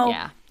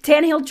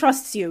 Tannehill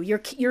trusts you.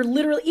 You're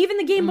literally, even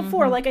the game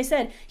before, like I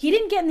said, he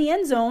didn't get in the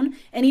end zone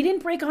and he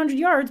didn't break 100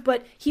 yards,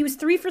 but he was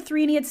 3 for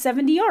 3 and he had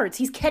 70 yards.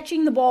 He's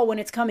catching the ball when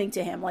it's coming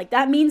to him. Like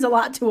that means a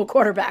lot to a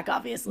quarterback,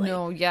 obviously.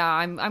 No, yeah,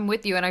 I'm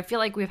with you. And I feel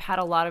like we've had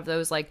a lot of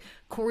those like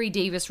Corey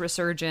Davis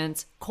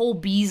resurgence. Cole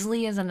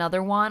Beasley is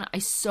another one. I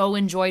so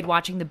enjoyed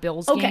watching the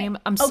Bills game.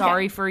 I'm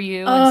sorry for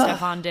you and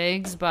Stephon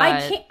Diggs,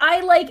 but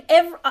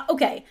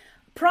okay.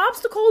 Props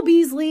to Cole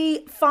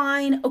Beasley.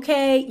 Fine.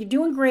 Okay. You're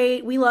doing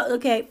great.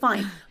 Okay.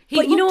 Fine.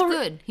 He looked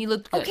good.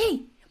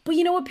 Okay. But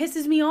you know what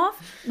pisses me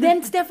off?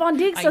 Then Stephon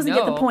Diggs doesn't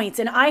get the points,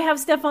 and I have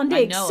Stephon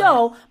Diggs.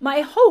 So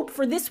my hope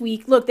for this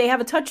week, look, they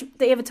have a tough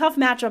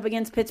matchup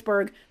against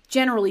Pittsburgh,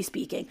 generally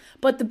speaking.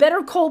 But the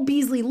better Cole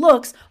Beasley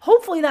looks,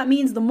 hopefully that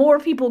means the more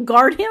people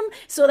guard him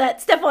so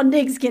that Stephon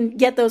Diggs can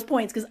get those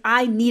points because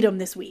I need him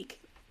this week.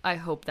 I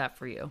hope that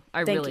for you. I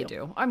really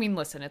do. I mean,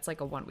 listen, it's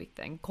like a 1 week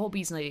thing. Cole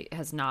Beasley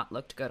has not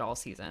looked good all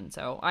season.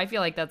 So I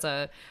feel like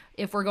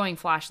if we're going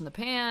flash in the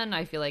pan,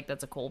 I feel like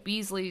that's a Cole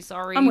Beasley.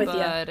 Sorry, I'm with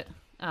bud.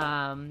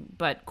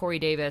 But Corey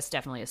Davis,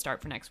 definitely a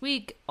start for next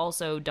week.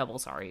 Also, double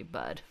sorry,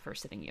 bud, for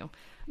sitting you.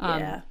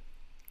 One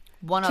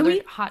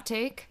other hot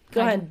take. Go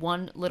ahead.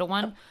 One little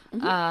one.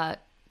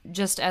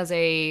 Just as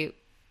a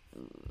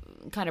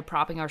kind of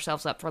propping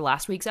ourselves up for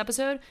last week's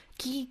episode,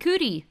 Keke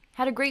Coutee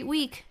had a great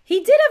week.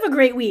 He did have a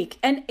great week.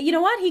 And you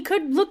know what? He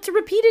could look to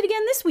repeat it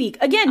again this week.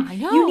 Again,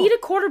 you need a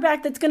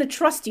quarterback that's going to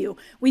trust you.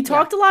 We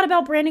talked a lot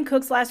about Brandon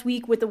Cooks last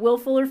week with the Will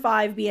Fuller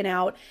 5 being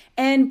out.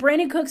 And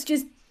Brandon Cooks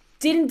just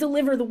didn't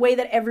deliver the way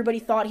that everybody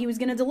thought he was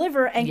going to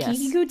deliver. And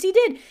Keke Coutee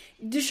did.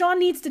 Deshaun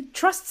needs to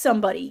trust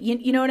somebody.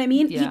 You know what I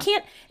mean? Yeah.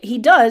 He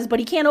does, but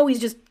he can't always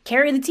just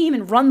carry the team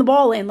and run the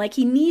ball in. Like,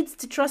 he needs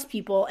to trust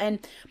people.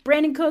 And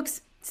Brandon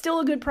Cooks,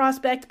 still a good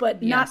prospect,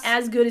 but not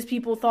as good as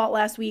people thought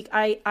last week.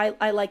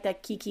 I like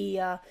that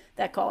Keke,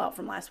 that call out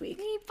from last week.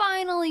 He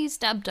finally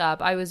stepped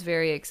up. I was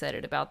very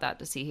excited about that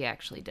to see he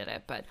actually did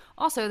it. But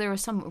also there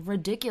was some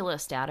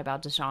ridiculous stat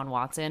about Deshaun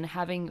Watson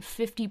having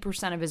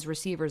 50% of his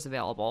receivers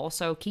available.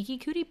 So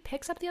Keke Coutee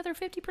picks up the other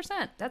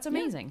 50%. That's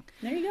amazing.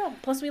 Yeah, there you go.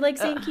 Plus we like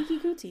saying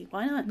Keke Coutee.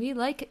 Why not? We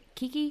like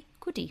Keke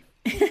Coutee.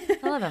 I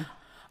love him.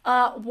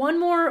 One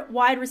more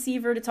wide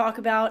receiver to talk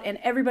about, and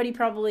everybody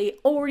probably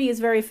already is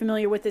very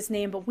familiar with this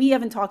name, but we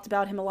haven't talked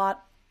about him a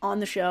lot on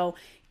the show,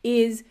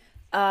 is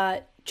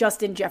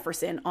Justin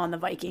Jefferson on the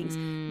Vikings.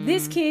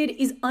 This kid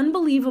is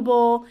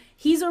unbelievable.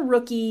 He's a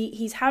rookie.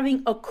 He's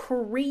having a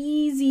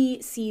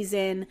crazy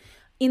season.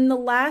 In the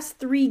last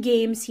 3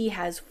 games, he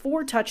has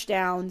 4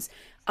 touchdowns.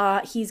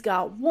 He's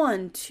got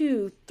 5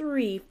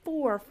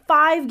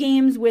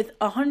 games with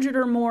 100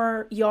 or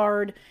more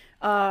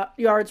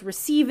yards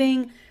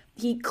receiving.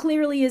 He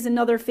clearly is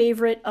another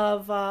favorite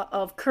of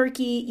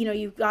Kirky. You know,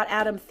 you've got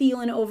Adam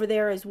Thielen over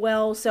there as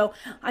well. So,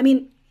 I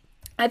mean,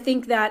 I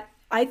think that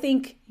I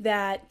think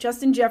that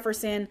Justin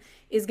Jefferson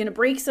is going to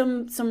break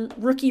some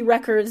rookie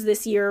records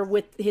this year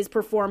with his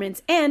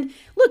performance. And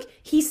look,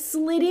 he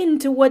slid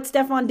into what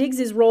Stephon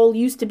Diggs' role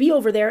used to be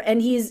over there,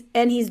 and he's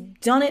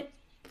done it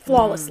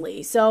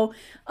flawlessly. So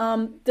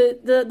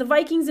the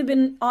Vikings have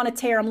been on a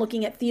tear. I'm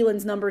looking at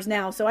Thielen's numbers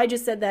now. So I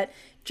just said that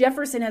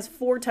Jefferson has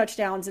 4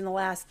 touchdowns in the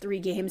last 3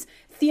 games.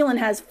 Thielen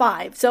has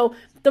 5. So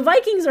the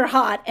Vikings are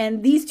hot,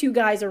 and these two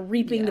guys are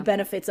reaping the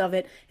benefits of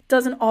it. It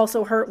doesn't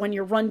also hurt when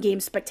your run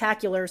game's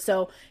spectacular.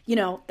 So,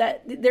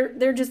 that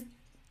they're just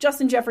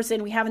Justin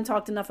Jefferson. We haven't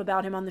talked enough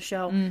about him on the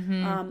show.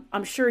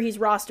 I'm sure he's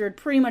rostered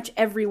pretty much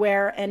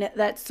everywhere, and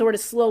that sort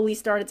of slowly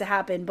started to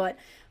happen. But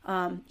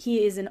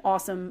he is an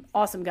awesome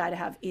guy to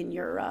have in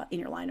your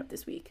lineup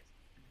this week.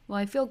 Well,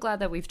 I feel glad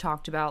that we've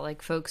talked about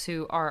like folks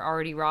who are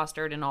already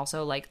rostered, and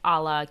also like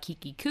a la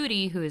Kiki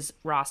Kuti, who is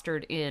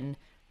rostered in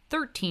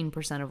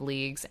 13% of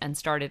leagues and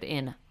started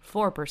in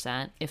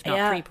 4%, if not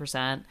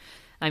 3%.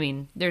 I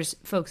mean, there's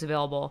folks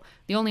available.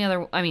 The only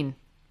other,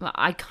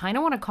 I kind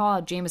of want to call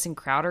out Jamison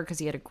Crowder because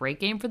he had a great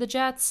game for the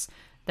Jets.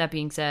 That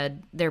being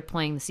said, they're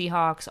playing the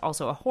Seahawks,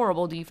 also a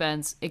horrible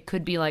defense. It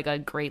could be like a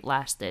great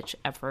last-ditch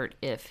effort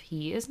if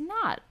he is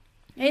not.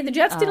 Hey, the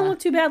Jets didn't look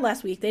too bad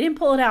last week. They didn't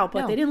pull it out,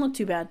 but they didn't look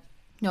too bad.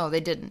 No,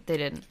 they didn't.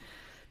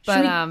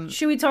 But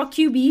should we talk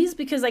QBs?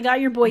 Because I got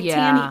your boy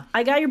Tanny.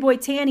 I got your boy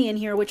Tanny in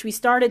here, which we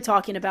started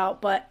talking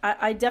about, but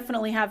I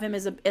definitely have him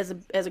as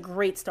a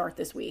great start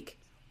this week.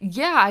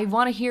 Yeah, I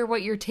want to hear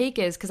what your take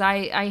is because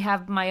I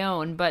have my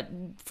own. But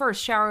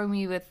first, shower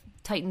me with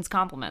Titans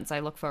compliments. I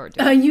look forward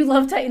to it. You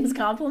love Titans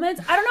compliments?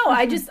 I don't know.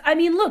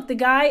 Look, the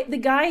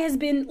guy has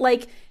been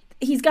like,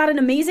 he's got an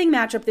amazing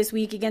matchup this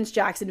week against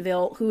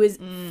Jacksonville, who is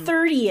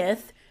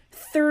 30th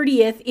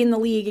in the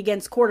league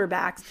against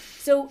quarterbacks.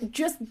 So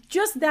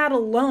just that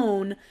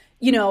alone,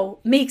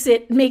 makes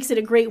it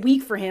a great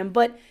week for him.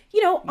 But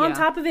on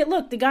top of it,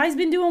 look, the guy's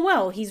been doing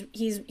well.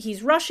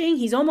 He's rushing.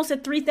 He's almost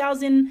at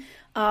 3,000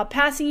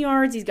 passing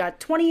yards. He's got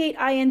 28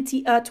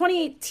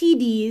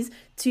 TDs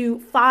to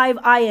 5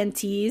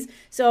 INTs.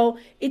 So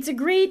it's a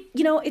great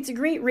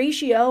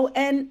ratio.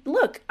 And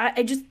look,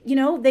 I just,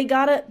 they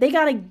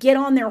gotta get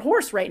on their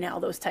horse right now,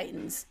 those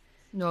Titans.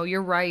 No,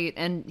 you're right.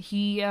 And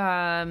he,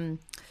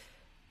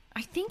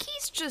 I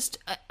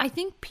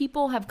think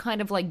people have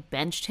kind of like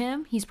benched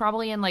him. He's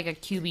probably in like a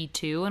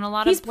QB2 in a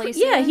lot of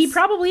places. Yeah, he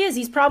probably is.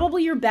 He's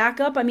probably your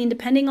backup. I mean,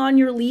 depending on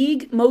your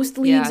league, most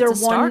leagues are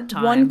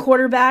one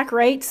quarterback,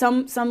 right?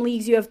 Some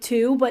leagues you have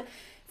 2, but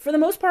for the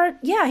most part,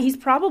 yeah, he's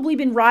probably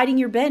been riding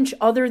your bench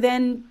other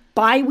than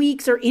bye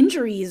weeks or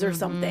injuries or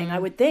something, I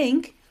would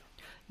think.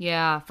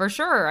 Yeah, for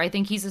sure. I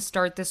think he's a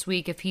start this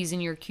week if he's in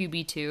your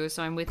QB2,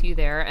 so I'm with you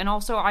there. And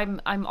also I'm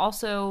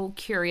also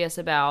curious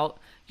about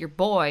your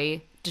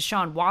boy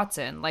Deshaun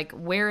Watson. Like,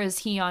 where is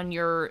he on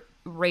your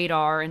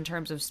radar in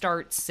terms of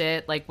start,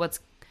 sit? Like, what's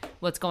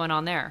going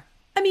on there?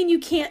 I mean, you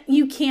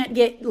can't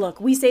get, look,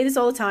 we say this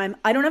all the time.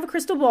 I don't have a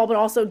crystal ball, but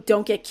also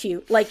don't get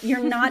cute. Like,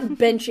 you're not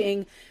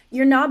benching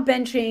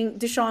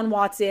Deshaun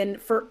Watson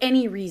for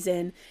any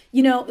reason.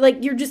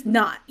 You're just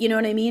not, you know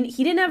what I mean?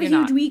 He didn't have a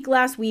huge week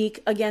last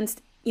week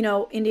against,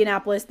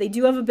 Indianapolis. They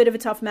do have a bit of a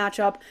tough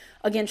matchup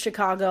against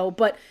Chicago,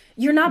 but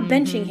you're not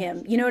benching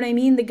him. You know what I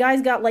mean? The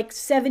guy's got like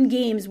 7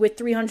 games with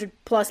 300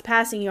 plus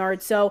passing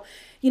yards. So,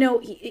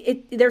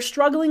 they're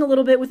struggling a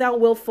little bit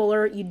without Will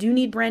Fuller. You do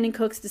need Brandon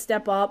Cooks to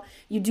step up.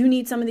 You do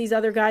need some of these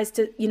other guys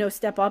to,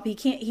 step up. He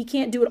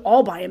can't do it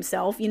all by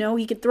himself.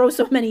 He could throw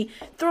so many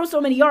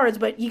yards,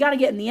 but you got to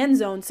get in the end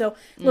zone. So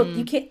look,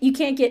 you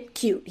can't get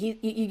cute.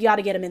 You got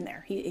to get him in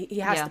there. He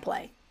has to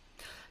play.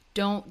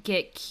 Don't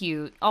get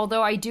cute.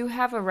 Although I do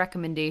have a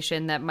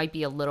recommendation that might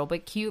be a little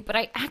bit cute, but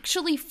I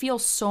actually feel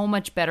so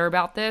much better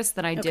about this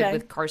than I did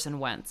with Carson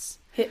Wentz.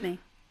 Hit me.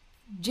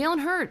 Jalen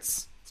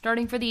Hurts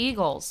starting for the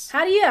Eagles.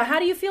 How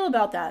do you feel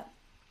about that?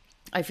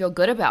 I feel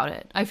good about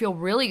it. I feel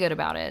really good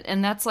about it.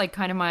 And that's like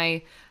kind of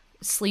my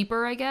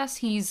sleeper, I guess.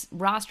 He's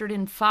rostered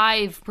in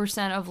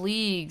 5% of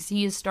leagues.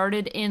 He is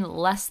started in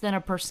less than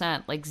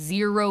 1%. Like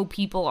 0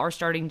 people are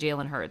starting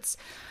Jalen Hurts.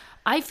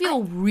 I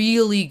feel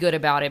really good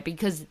about it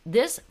because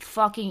this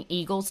fucking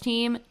Eagles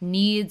team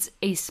needs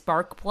a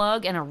spark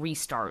plug and a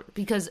restart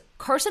because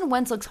Carson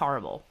Wentz looks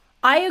horrible.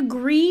 I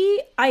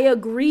agree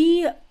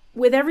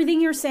with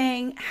everything you're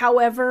saying.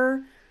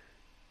 However,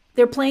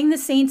 they're playing the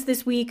Saints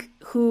this week,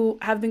 who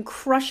have been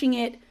crushing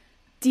it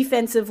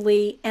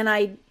defensively, and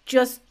I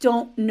just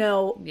don't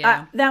know.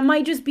 Yeah. That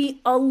might just be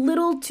a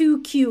little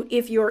too cute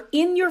if you're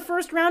in your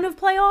first round of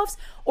playoffs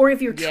or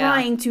if you're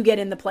trying to get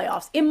in the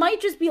playoffs. It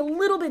might just be a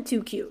little bit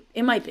too cute.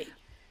 It might be.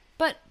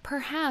 But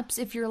perhaps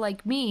if you're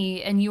like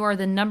me and you are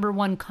the number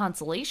 1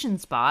 consolation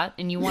spot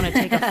and you want to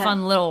take a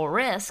fun little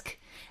risk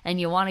and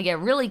you want to get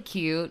really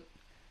cute,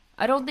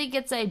 I don't think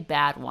it's a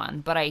bad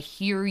one, but I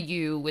hear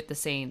you with the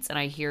Saints and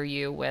I hear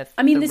you with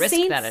the risk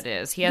Saints, that it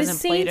is. He hasn't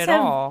played at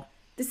all.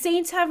 The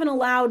Saints haven't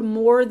allowed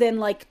more than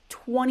like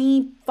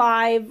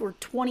 25 or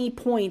 20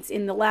 points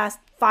in the last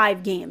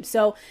 5 games.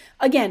 So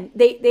again,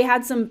 they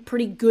had some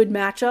pretty good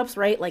matchups,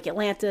 right? Like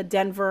Atlanta,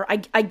 Denver.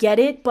 I get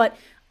it, but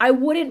I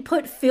wouldn't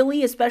put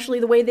Philly, especially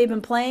the way they've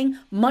been playing,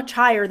 much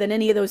higher than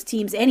any of those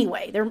teams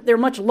anyway. They're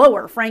much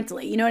lower,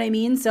 frankly. You know what I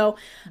mean? So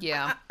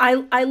yeah,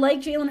 I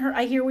like Jalen Hurts.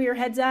 I hear where your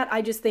head's at.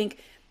 I just think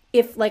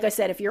if, like I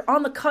said, if you're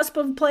on the cusp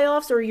of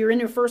playoffs or you're in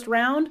your first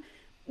round,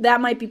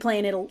 that might be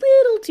playing it a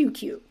little too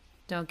cute.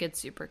 Don't get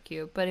super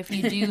cute. But if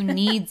you do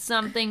need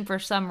something for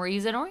some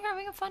reason, or you're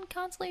having a fun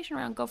consolation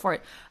round, go for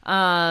it.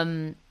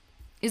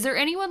 Is there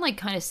anyone like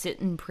kind of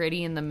sitting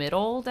pretty in the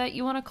middle that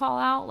you want to call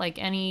out? Like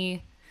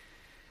any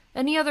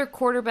other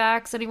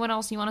quarterbacks? Anyone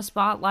else you want to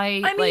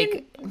spotlight?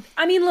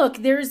 I mean, look,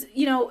 there's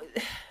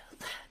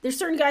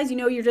certain guys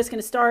you're just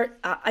going to start.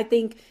 I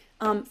think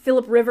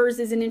Phillip Rivers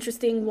is an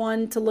interesting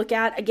one to look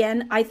at.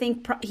 Again, I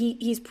think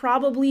he's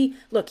probably,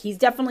 he's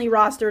definitely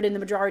rostered in the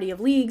majority of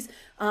leagues,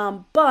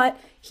 but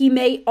he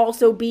may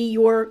also be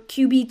your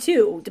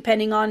QB2,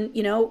 depending on,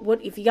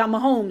 what if you got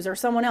Mahomes or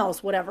someone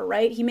else, whatever,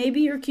 right? He may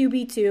be your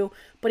QB2,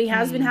 but he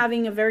has been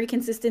having a very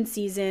consistent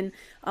season.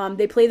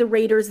 They play the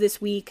Raiders this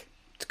week.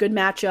 It's a good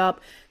matchup.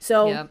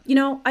 So, yep.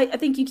 I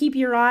think you keep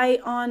your eye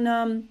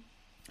on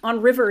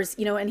Rivers,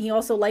 and he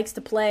also likes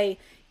to play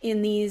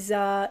in these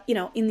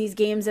in these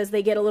games as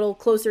they get a little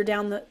closer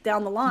down the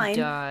line.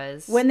 He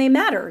does. When they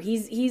matter.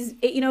 He's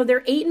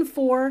they're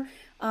 8-4.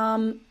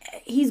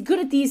 He's good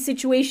at these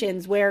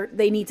situations where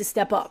they need to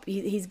step up.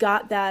 He's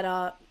got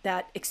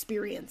that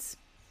experience.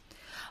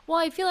 Well,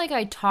 I feel like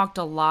I talked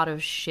a lot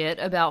of shit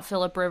about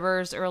Phillip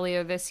Rivers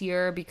earlier this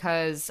year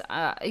because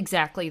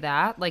exactly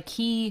that. Like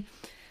the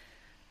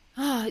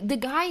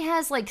guy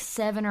has like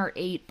 7 or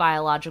 8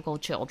 biological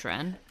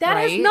children. That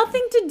right? has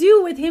nothing to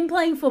do with him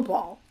playing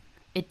football.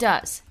 It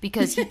does,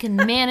 because he can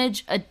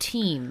manage a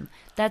team.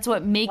 That's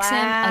what makes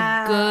him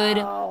a good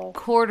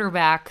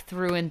quarterback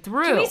through and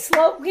through.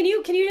 Can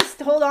you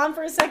just hold on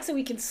for a sec so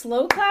we can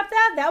slow clap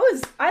that?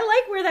 I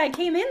like where that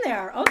came in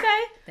there.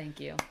 Okay. Thank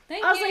you.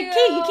 I was like,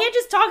 Kate, you can't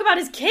just talk about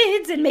his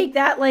kids and make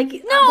that like. No.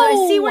 But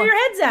I see where your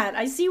head's at.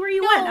 I see where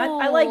you went.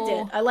 I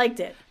liked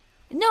it.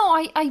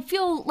 No, I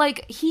feel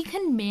like he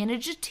can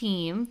manage a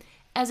team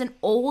as an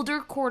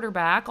older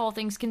quarterback, all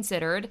things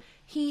considered.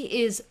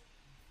 He's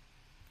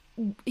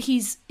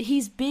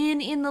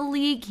been in the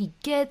league. He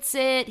gets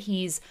it.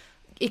 He's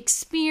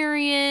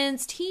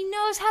experienced. He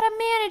knows how to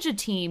manage a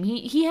team.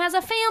 He has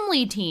a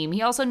family team.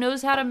 He also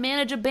knows how to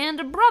manage a band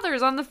of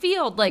brothers on the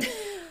field. Like,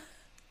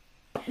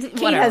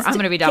 whatever. I'm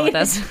going to be done with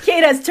this.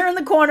 Kate has turned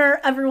the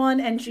corner, everyone,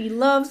 and she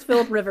loves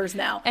Phillip Rivers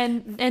now.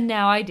 And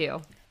now I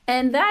do.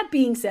 And that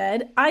being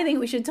said, I think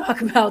we should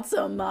talk about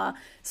some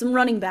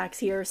running backs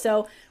here.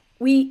 So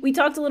we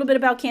talked a little bit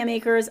about Cam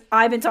Akers.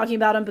 I've been talking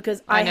about him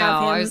because I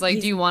have him. I was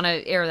like, do you want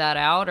to air that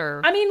out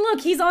or? I mean,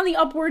 look, he's on the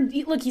upward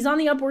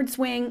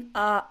swing.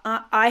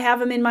 I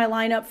have him in my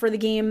lineup for the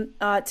game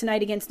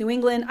tonight against New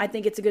England. I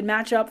think it's a good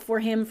matchup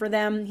for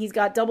them. He's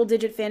got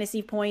double-digit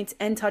fantasy points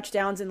and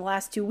touchdowns in the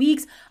last 2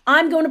 weeks.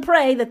 I'm going to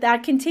pray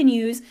that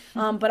continues,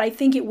 but I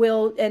think it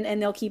will,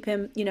 and they'll keep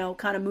him,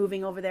 kind of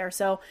moving over there.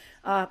 So,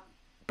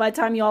 by the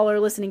time y'all are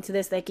listening to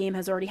this, that game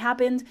has already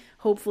happened.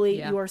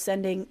 Hopefully you are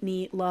sending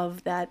me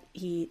love that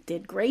he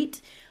did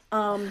great.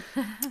 A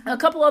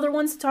couple other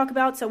ones to talk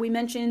about. So we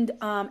mentioned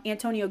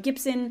Antonio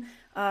Gibson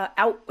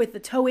out with the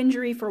toe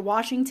injury for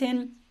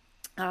Washington.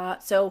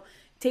 So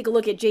take a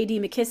look at J.D.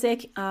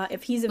 McKissic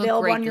if he's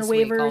available on your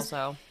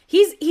waivers.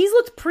 He's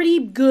looked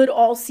pretty good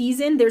all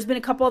season. There's been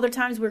a couple other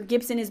times where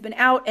Gibson has been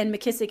out and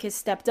McKissic has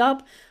stepped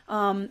up.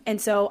 And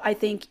so I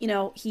think,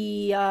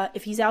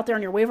 if he's out there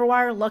on your waiver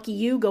wire, lucky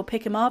you, go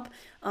pick him up.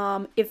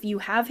 If you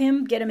have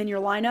him, get him in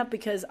your lineup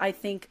because I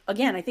think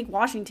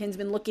Washington's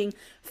been looking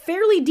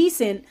fairly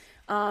decent.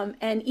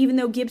 And even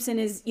though Gibson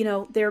is,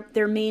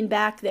 their main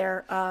back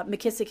there,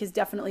 McKissic has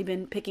definitely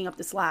been picking up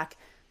the slack.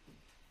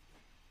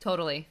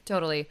 Totally.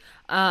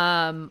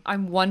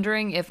 I'm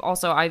wondering if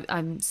also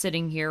I'm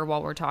sitting here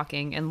while we're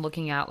talking and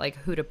looking at like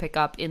who to pick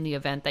up in the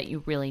event that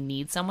you really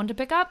need someone to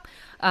pick up.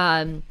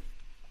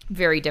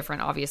 Very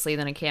different, obviously,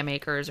 than a Cam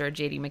Akers or a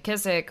J.D.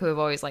 McKissic, who have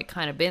always like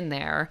kind of been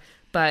there.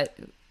 But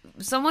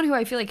someone who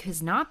I feel like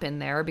has not been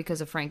there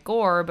because of Frank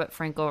Gore, but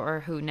Frank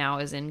Gore, who now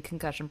is in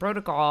concussion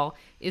protocol,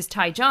 is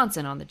Ty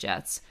Johnson on the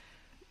Jets.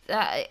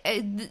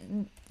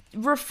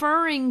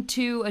 Referring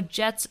to a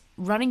Jets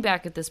running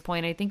back at this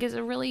point, I think it's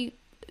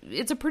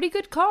a pretty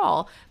good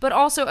call. But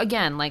also,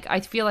 again, like I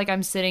feel like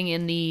I'm sitting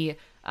in the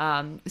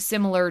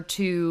similar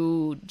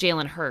to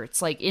Jalen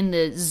Hurts, like in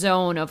the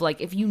zone of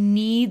like if you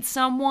need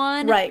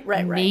someone, right.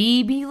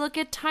 Maybe look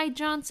at Ty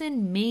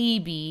Johnson,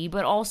 maybe,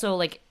 but also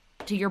like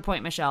to your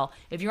point, Michelle,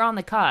 if you're on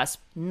the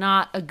cusp,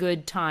 not a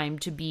good time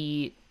to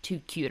be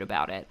too cute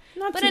about it.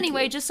 But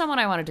anyway, just someone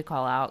I wanted to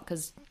call out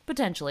because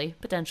potentially,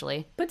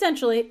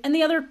 and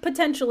the other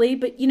potentially,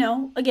 but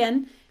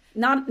again.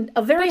 Not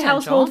a very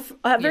household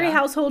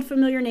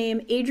familiar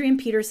name, Adrian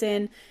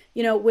Peterson.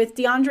 With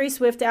DeAndre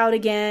Swift out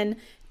again,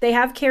 they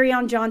have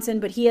Kerryon Johnson,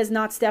 but he has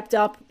not stepped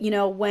up.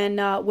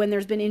 When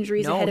there's been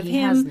injuries ahead of him, he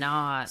has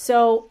not.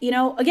 So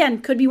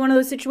again, could be one of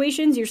those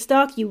situations you're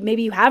stuck.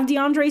 Maybe you have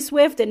DeAndre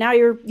Swift, and now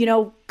you're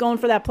going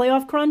for that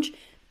playoff crunch.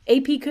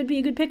 AP could be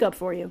a good pickup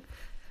for you.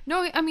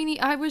 No, I mean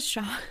I was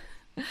shocked.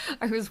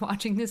 I was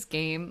watching this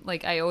game.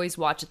 Like, I always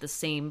watch at the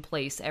same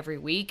place every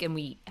week, and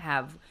we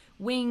have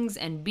wings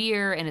and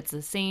beer, and it's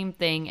the same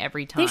thing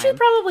every time. They should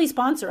probably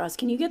sponsor us.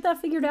 Can you get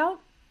that figured out?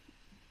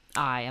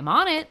 I am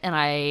on it,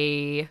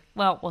 and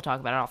we'll talk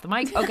about it off the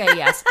mic. Okay,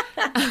 yes.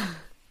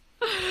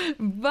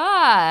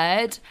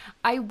 But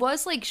I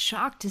was like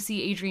shocked to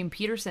see Adrian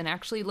Peterson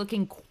actually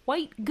looking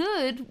quite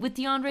good with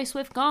DeAndre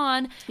Swift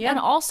gone. Yeah. And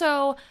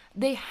also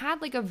they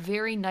had like a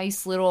very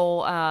nice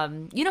little,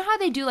 you know how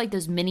they do like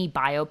those mini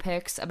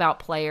biopics about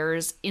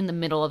players in the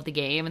middle of the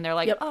game? And they're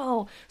like,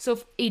 oh, so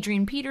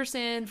Adrian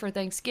Peterson for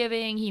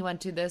Thanksgiving, he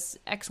went to this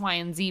X, Y,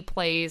 and Z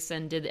place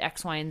and did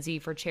X, Y, and Z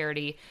for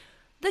charity.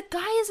 The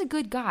guy is a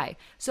good guy.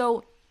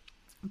 So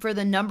for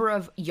the number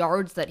of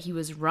yards that he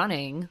was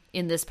running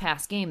in this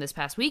past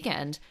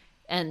weekend,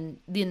 and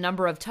the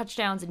number of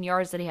touchdowns and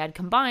yards that he had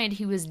combined,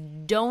 he was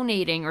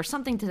donating or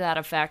something to that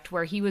effect,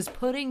 where he was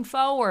putting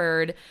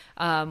forward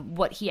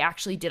what he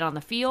actually did on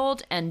the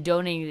field and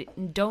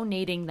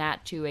donating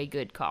that to a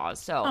good cause.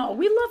 So,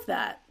 we love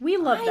that.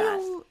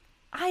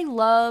 I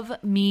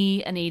love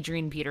me and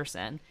Adrian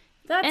Peterson.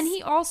 And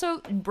he also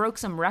broke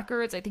some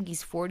records. I think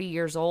he's 40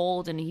 years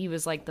old, and he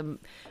was like the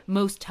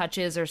most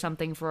touches or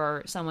something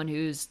for someone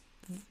who's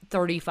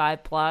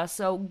 35 plus.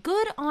 So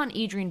good on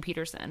Adrian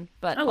Peterson,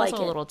 but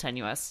also a little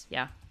tenuous.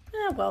 Yeah.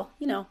 Well,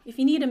 if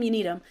you need him, you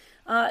need him.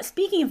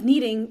 Speaking of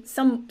needing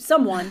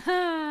someone,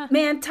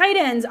 man, tight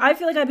ends. I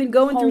feel like I've been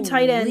going through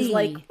tight ends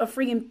like a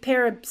freaking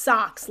pair of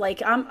socks.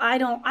 Like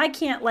I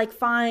can't like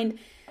find.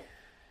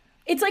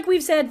 It's like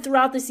we've said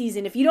throughout the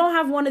season, if you don't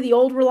have one of the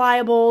old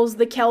reliables,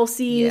 the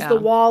Kelseys, the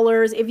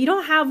Wallers, if you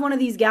don't have one of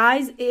these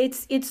guys,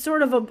 it's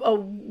sort of a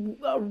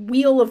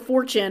wheel of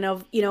fortune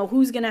of,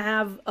 who's going to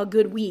have a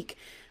good week.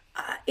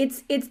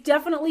 It's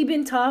definitely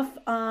been tough.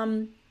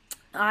 I'm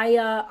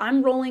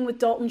rolling with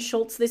Dalton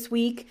Schultz this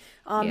week.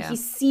 He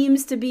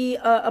seems to be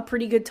a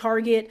pretty good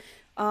target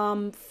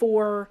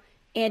for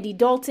Andy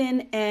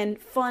Dalton. And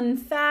fun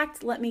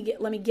fact, let me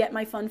get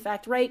my fun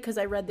fact right, because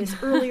I read this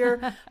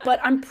earlier,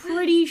 but I'm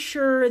pretty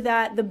sure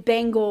that the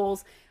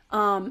Bengals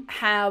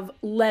have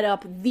let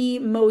up the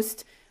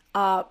most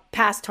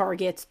pass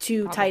targets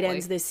to tight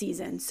ends this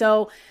season.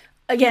 So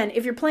again,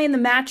 if you're playing the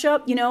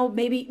matchup,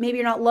 maybe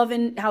you're not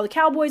loving how the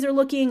Cowboys are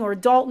looking or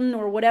Dalton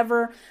or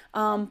whatever,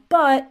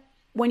 but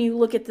when you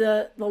look at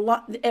the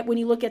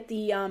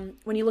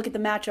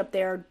matchup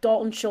there,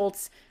 Dalton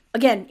Schultz.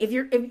 Again, if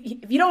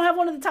you don't have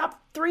one of the top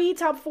 3,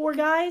 top 4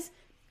 guys,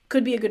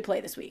 could be a good play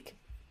this week.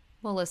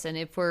 Well, listen,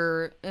 if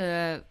we're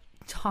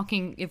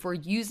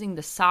using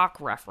the sock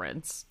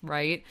reference,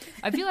 right?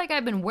 I feel like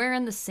I've been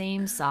wearing the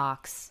same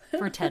socks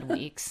for 10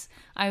 weeks.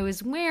 I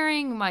was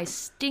wearing my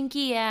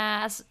stinky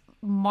ass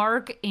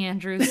Mark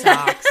Andrews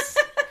socks.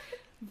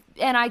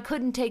 And I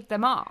couldn't take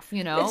them off,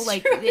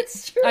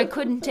 It's true. I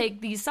couldn't take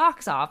these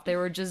socks off. They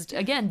were just,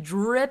 again,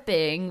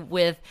 dripping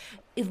with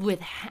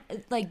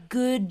like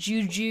good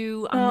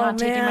juju. I'm not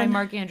taking my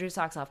Mark Andrews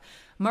socks off.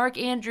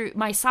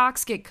 My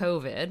socks get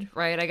COVID,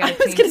 right? I gotta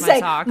change my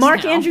socks.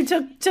 Mark Andrew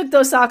took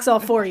those socks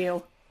off for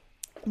you.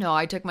 No,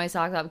 I took my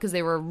socks off because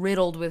they were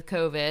riddled with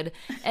COVID.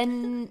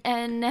 And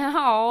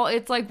now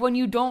it's like when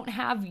you don't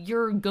have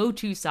your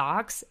go-to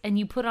socks and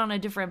you put on a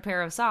different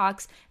pair of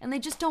socks and they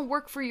just don't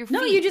work for your feet.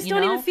 No, you just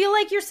don't even feel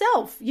like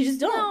yourself. You just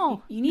don't.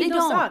 No, you need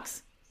those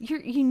socks.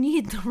 You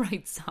need the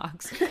right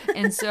socks.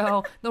 And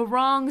so the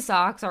wrong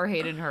socks are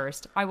Hayden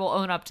Hurst. I will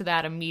own up to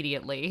that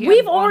immediately.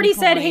 We've already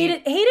said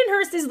Hayden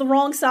Hurst is the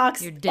wrong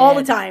socks all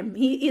the time.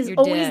 He is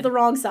always the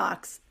wrong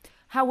socks.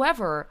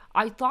 However,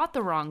 I thought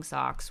the wrong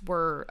socks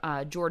were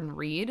Jordan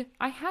Reed.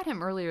 I had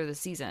him earlier this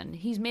season.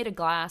 He's made of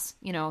glass.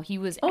 He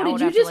was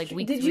out after like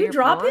week 3 or 4. Did you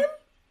drop him?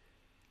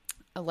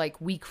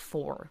 Like week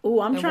 4. Oh,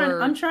 I'm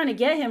trying to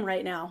get him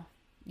right now.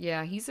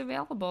 Yeah, he's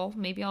available.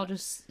 Maybe I'll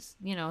just,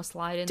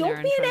 slide in don't there.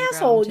 Don't be an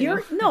asshole.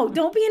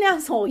 Don't be an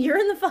asshole. You're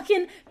in the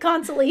fucking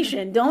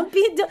consolation.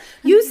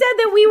 You said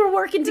that we were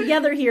working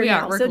together here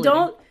now. So colluding.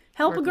 Don't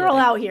help a girl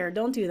out here.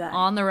 Don't do that.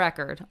 On the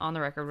record,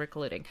 we're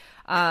colluding.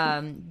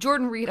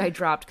 Jordan Reed I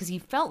dropped because he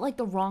felt like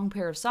the wrong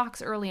pair of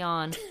socks early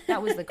on.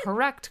 That was the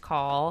correct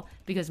call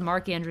because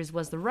Mark Andrews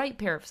was the right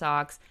pair of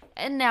socks.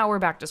 And now we're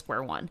back to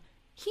square one.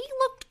 He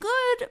looked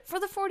good for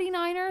the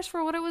 49ers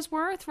for what it was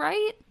worth,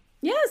 right?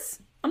 Yes.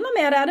 I'm not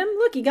mad at him.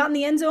 Look, he got in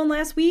the end zone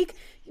last week.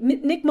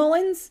 Nick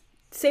Mullins,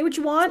 say what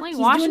you want. He's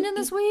Washington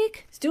this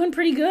week. He's doing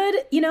pretty good.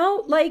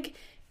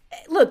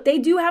 Look, they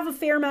do have a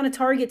fair amount of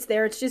targets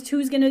there. It's just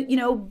who's going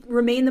to,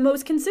 remain the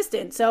most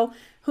consistent. So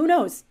who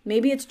knows?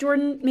 Maybe it's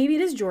Jordan. Maybe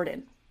it is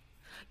Jordan.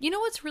 You know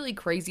what's really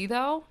crazy,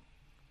 though,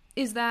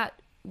 is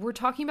that we're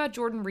talking about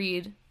Jordan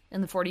Reed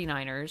and the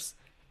 49ers,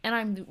 and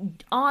I'm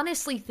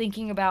honestly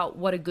thinking about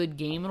what a good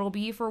game it'll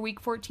be for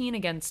Week 14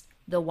 against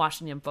the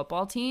Washington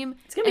football team.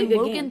 It's gonna be a good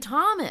Logan game.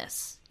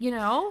 Thomas,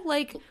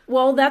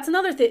 Well, that's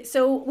another thing.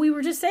 So we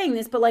were just saying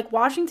this, but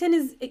Washington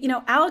is,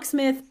 Alex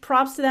Smith,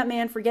 props to that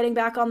man for getting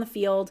back on the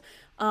field.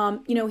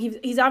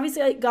 He's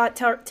obviously got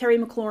Terry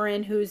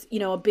McLaurin, who's,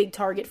 a big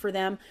target for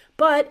them.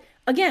 But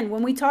again,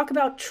 when we talk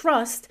about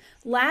trust,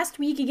 last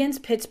week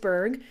against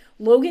Pittsburgh,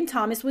 Logan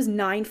Thomas was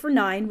 9 for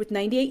 9 with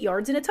 98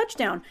 yards and a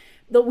touchdown.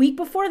 The week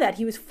before that,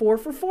 he was 4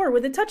 for 4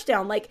 with a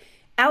touchdown. Like,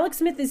 Alex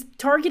Smith is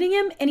targeting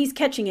him and he's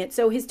catching it.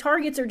 So his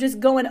targets are just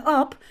going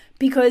up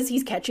because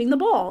he's catching the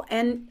ball.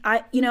 And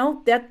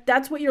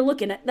that's what you're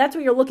looking at. That's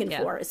what you're looking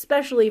for,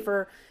 especially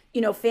for,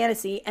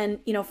 fantasy. And,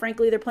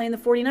 frankly, they're playing the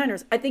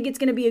 49ers. I think it's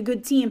going to be a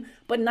good team,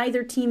 but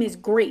neither team is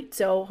great.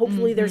 So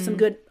hopefully there's some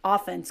good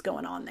offense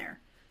going on there.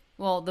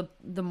 Well,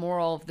 the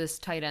moral of this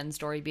tight end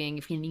story being,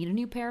 if you need a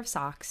new pair of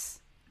socks,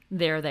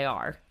 there they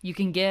are. You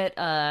can get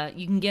a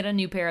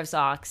new pair of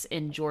socks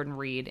in Jordan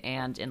Reed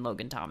and in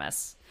Logan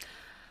Thomas.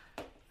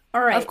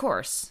 All right. Of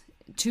course,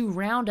 to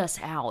round us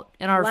out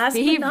in our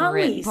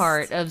favorite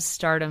part of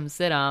Stardom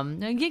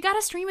Situm, you got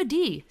to stream a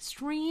D.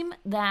 Stream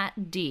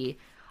that D.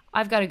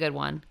 I've got a good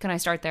one. Can I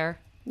start there?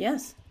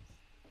 Yes.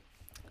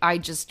 I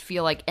just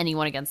feel like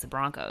anyone against the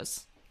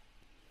Broncos.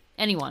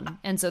 Anyone.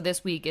 And so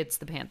this week it's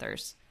the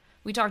Panthers.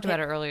 We talked about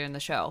it earlier in the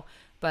show,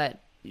 but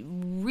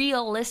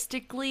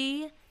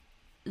realistically,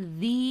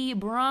 the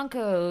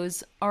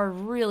Broncos are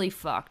really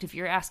fucked if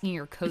you're asking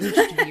your coach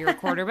to be your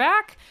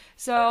quarterback.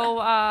 So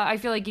I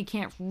feel like you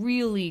can't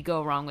really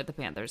go wrong with the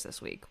Panthers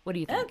this week. What do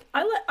you think?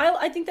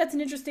 I think that's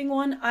an interesting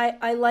one.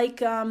 I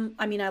like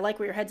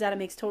where your head's at. It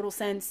makes total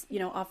sense.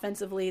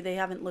 Offensively, they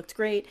haven't looked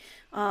great.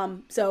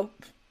 So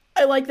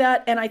I like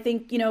that. And I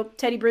think,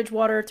 Teddy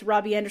Bridgewater to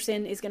Robbie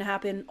Anderson is going to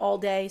happen all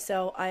day.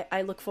 So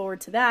I look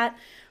forward to that.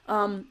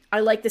 I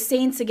like the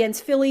Saints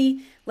against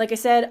Philly. Like I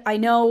said, I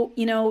know,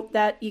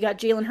 that you got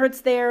Jalen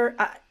Hurts there,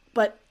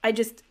 but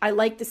I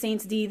like the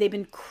Saints D. They've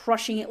been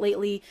crushing it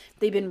lately.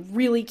 They've been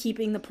really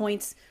keeping the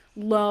points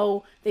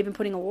low. They've been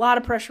putting a lot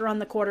of pressure on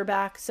the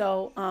quarterback.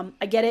 So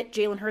I get it.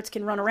 Jalen Hurts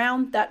can run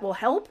around. That will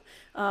help.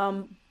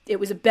 It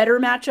was a better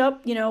matchup,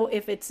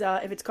 if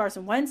it's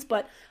Carson Wentz,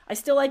 but I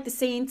still like the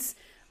Saints.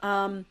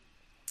 That's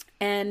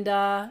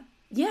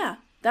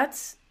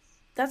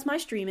my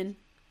streaming.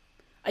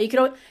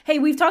 Hey,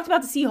 we've talked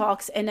about the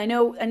Seahawks, and I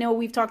know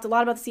we've talked a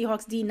lot about the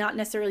Seahawks D not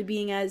necessarily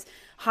being as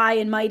high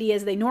and mighty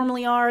as they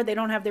normally are. They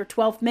don't have their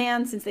 12th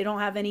man since they don't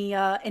have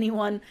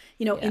anyone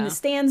in the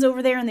stands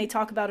over there, and they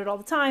talk about it all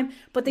the time.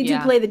 But they do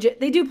play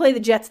the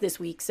Jets this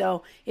week.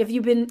 So if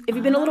you've been a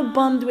little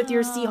bummed with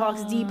your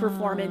Seahawks D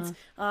performance,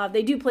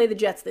 they do play the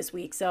Jets this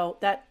week. So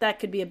that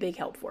could be a big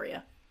help for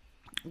you.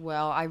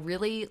 Well, I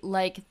really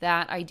like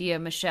that idea,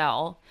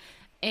 Michelle,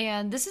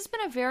 and this has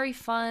been a very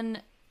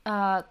fun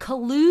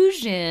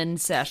collusion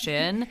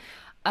session.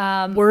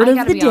 Word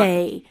of the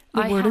day.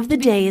 The word of the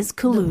day is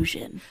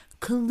collusion.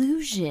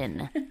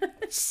 Collusion.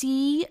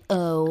 COLLUSION.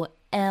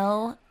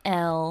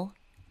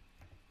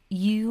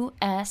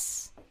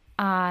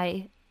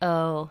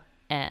 Wow.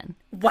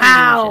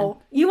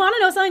 Collusion. You want to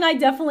know something? I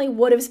definitely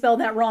would have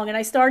spelled that wrong. And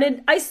I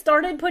started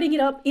putting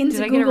it up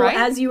into Google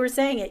as you were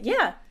saying it.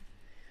 Yeah.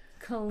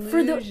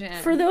 Collusion.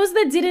 For those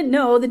that didn't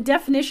know, the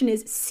definition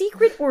is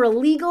secret or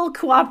illegal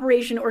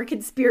cooperation or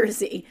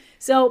conspiracy.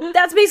 So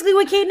that's basically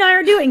what Kate and I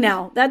are doing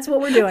now. That's what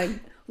we're doing.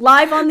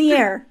 Live on the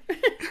air.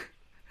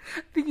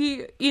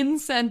 In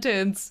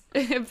sentence,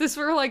 if this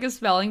were like a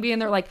spelling bee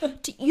and they're like,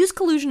 to use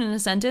collusion in a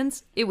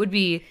sentence, it would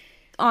be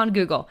on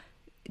Google.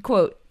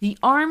 Quote, the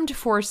armed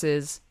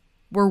forces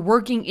were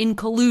working in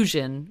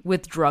collusion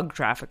with drug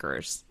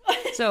traffickers.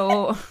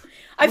 So...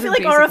 I feel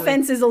like our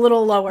offense is a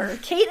little lower.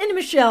 Kate and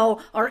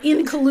Michelle are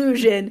in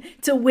collusion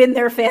to win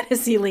their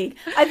fantasy league.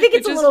 I think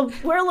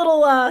we're a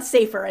little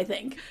safer, I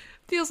think.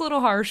 Feels a little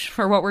harsh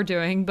for what we're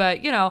doing, but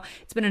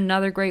it's been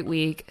another great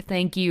week.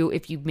 Thank you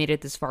if you've made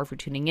it this far for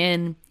tuning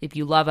in. If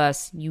you love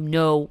us, you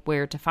know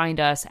where to find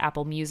us.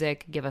 Apple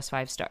Music, give us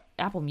 5 stars.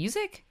 Apple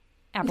Music?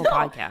 Apple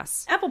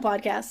Podcasts. Apple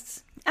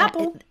Podcasts.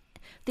 Apple.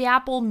 The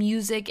Apple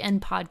Music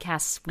and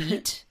Podcast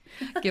Suite.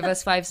 Give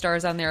us 5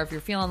 stars on there if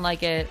you're feeling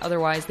like it.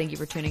 Otherwise, thank you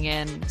for tuning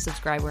in.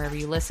 Subscribe wherever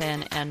you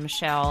listen. And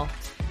Michelle,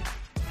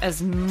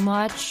 as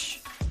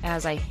much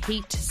as I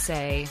hate to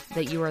say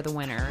that you are the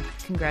winner,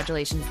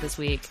 congratulations this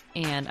week.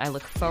 And I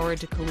look forward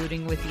to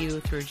colluding with you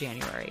through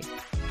January.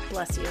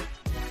 Bless you.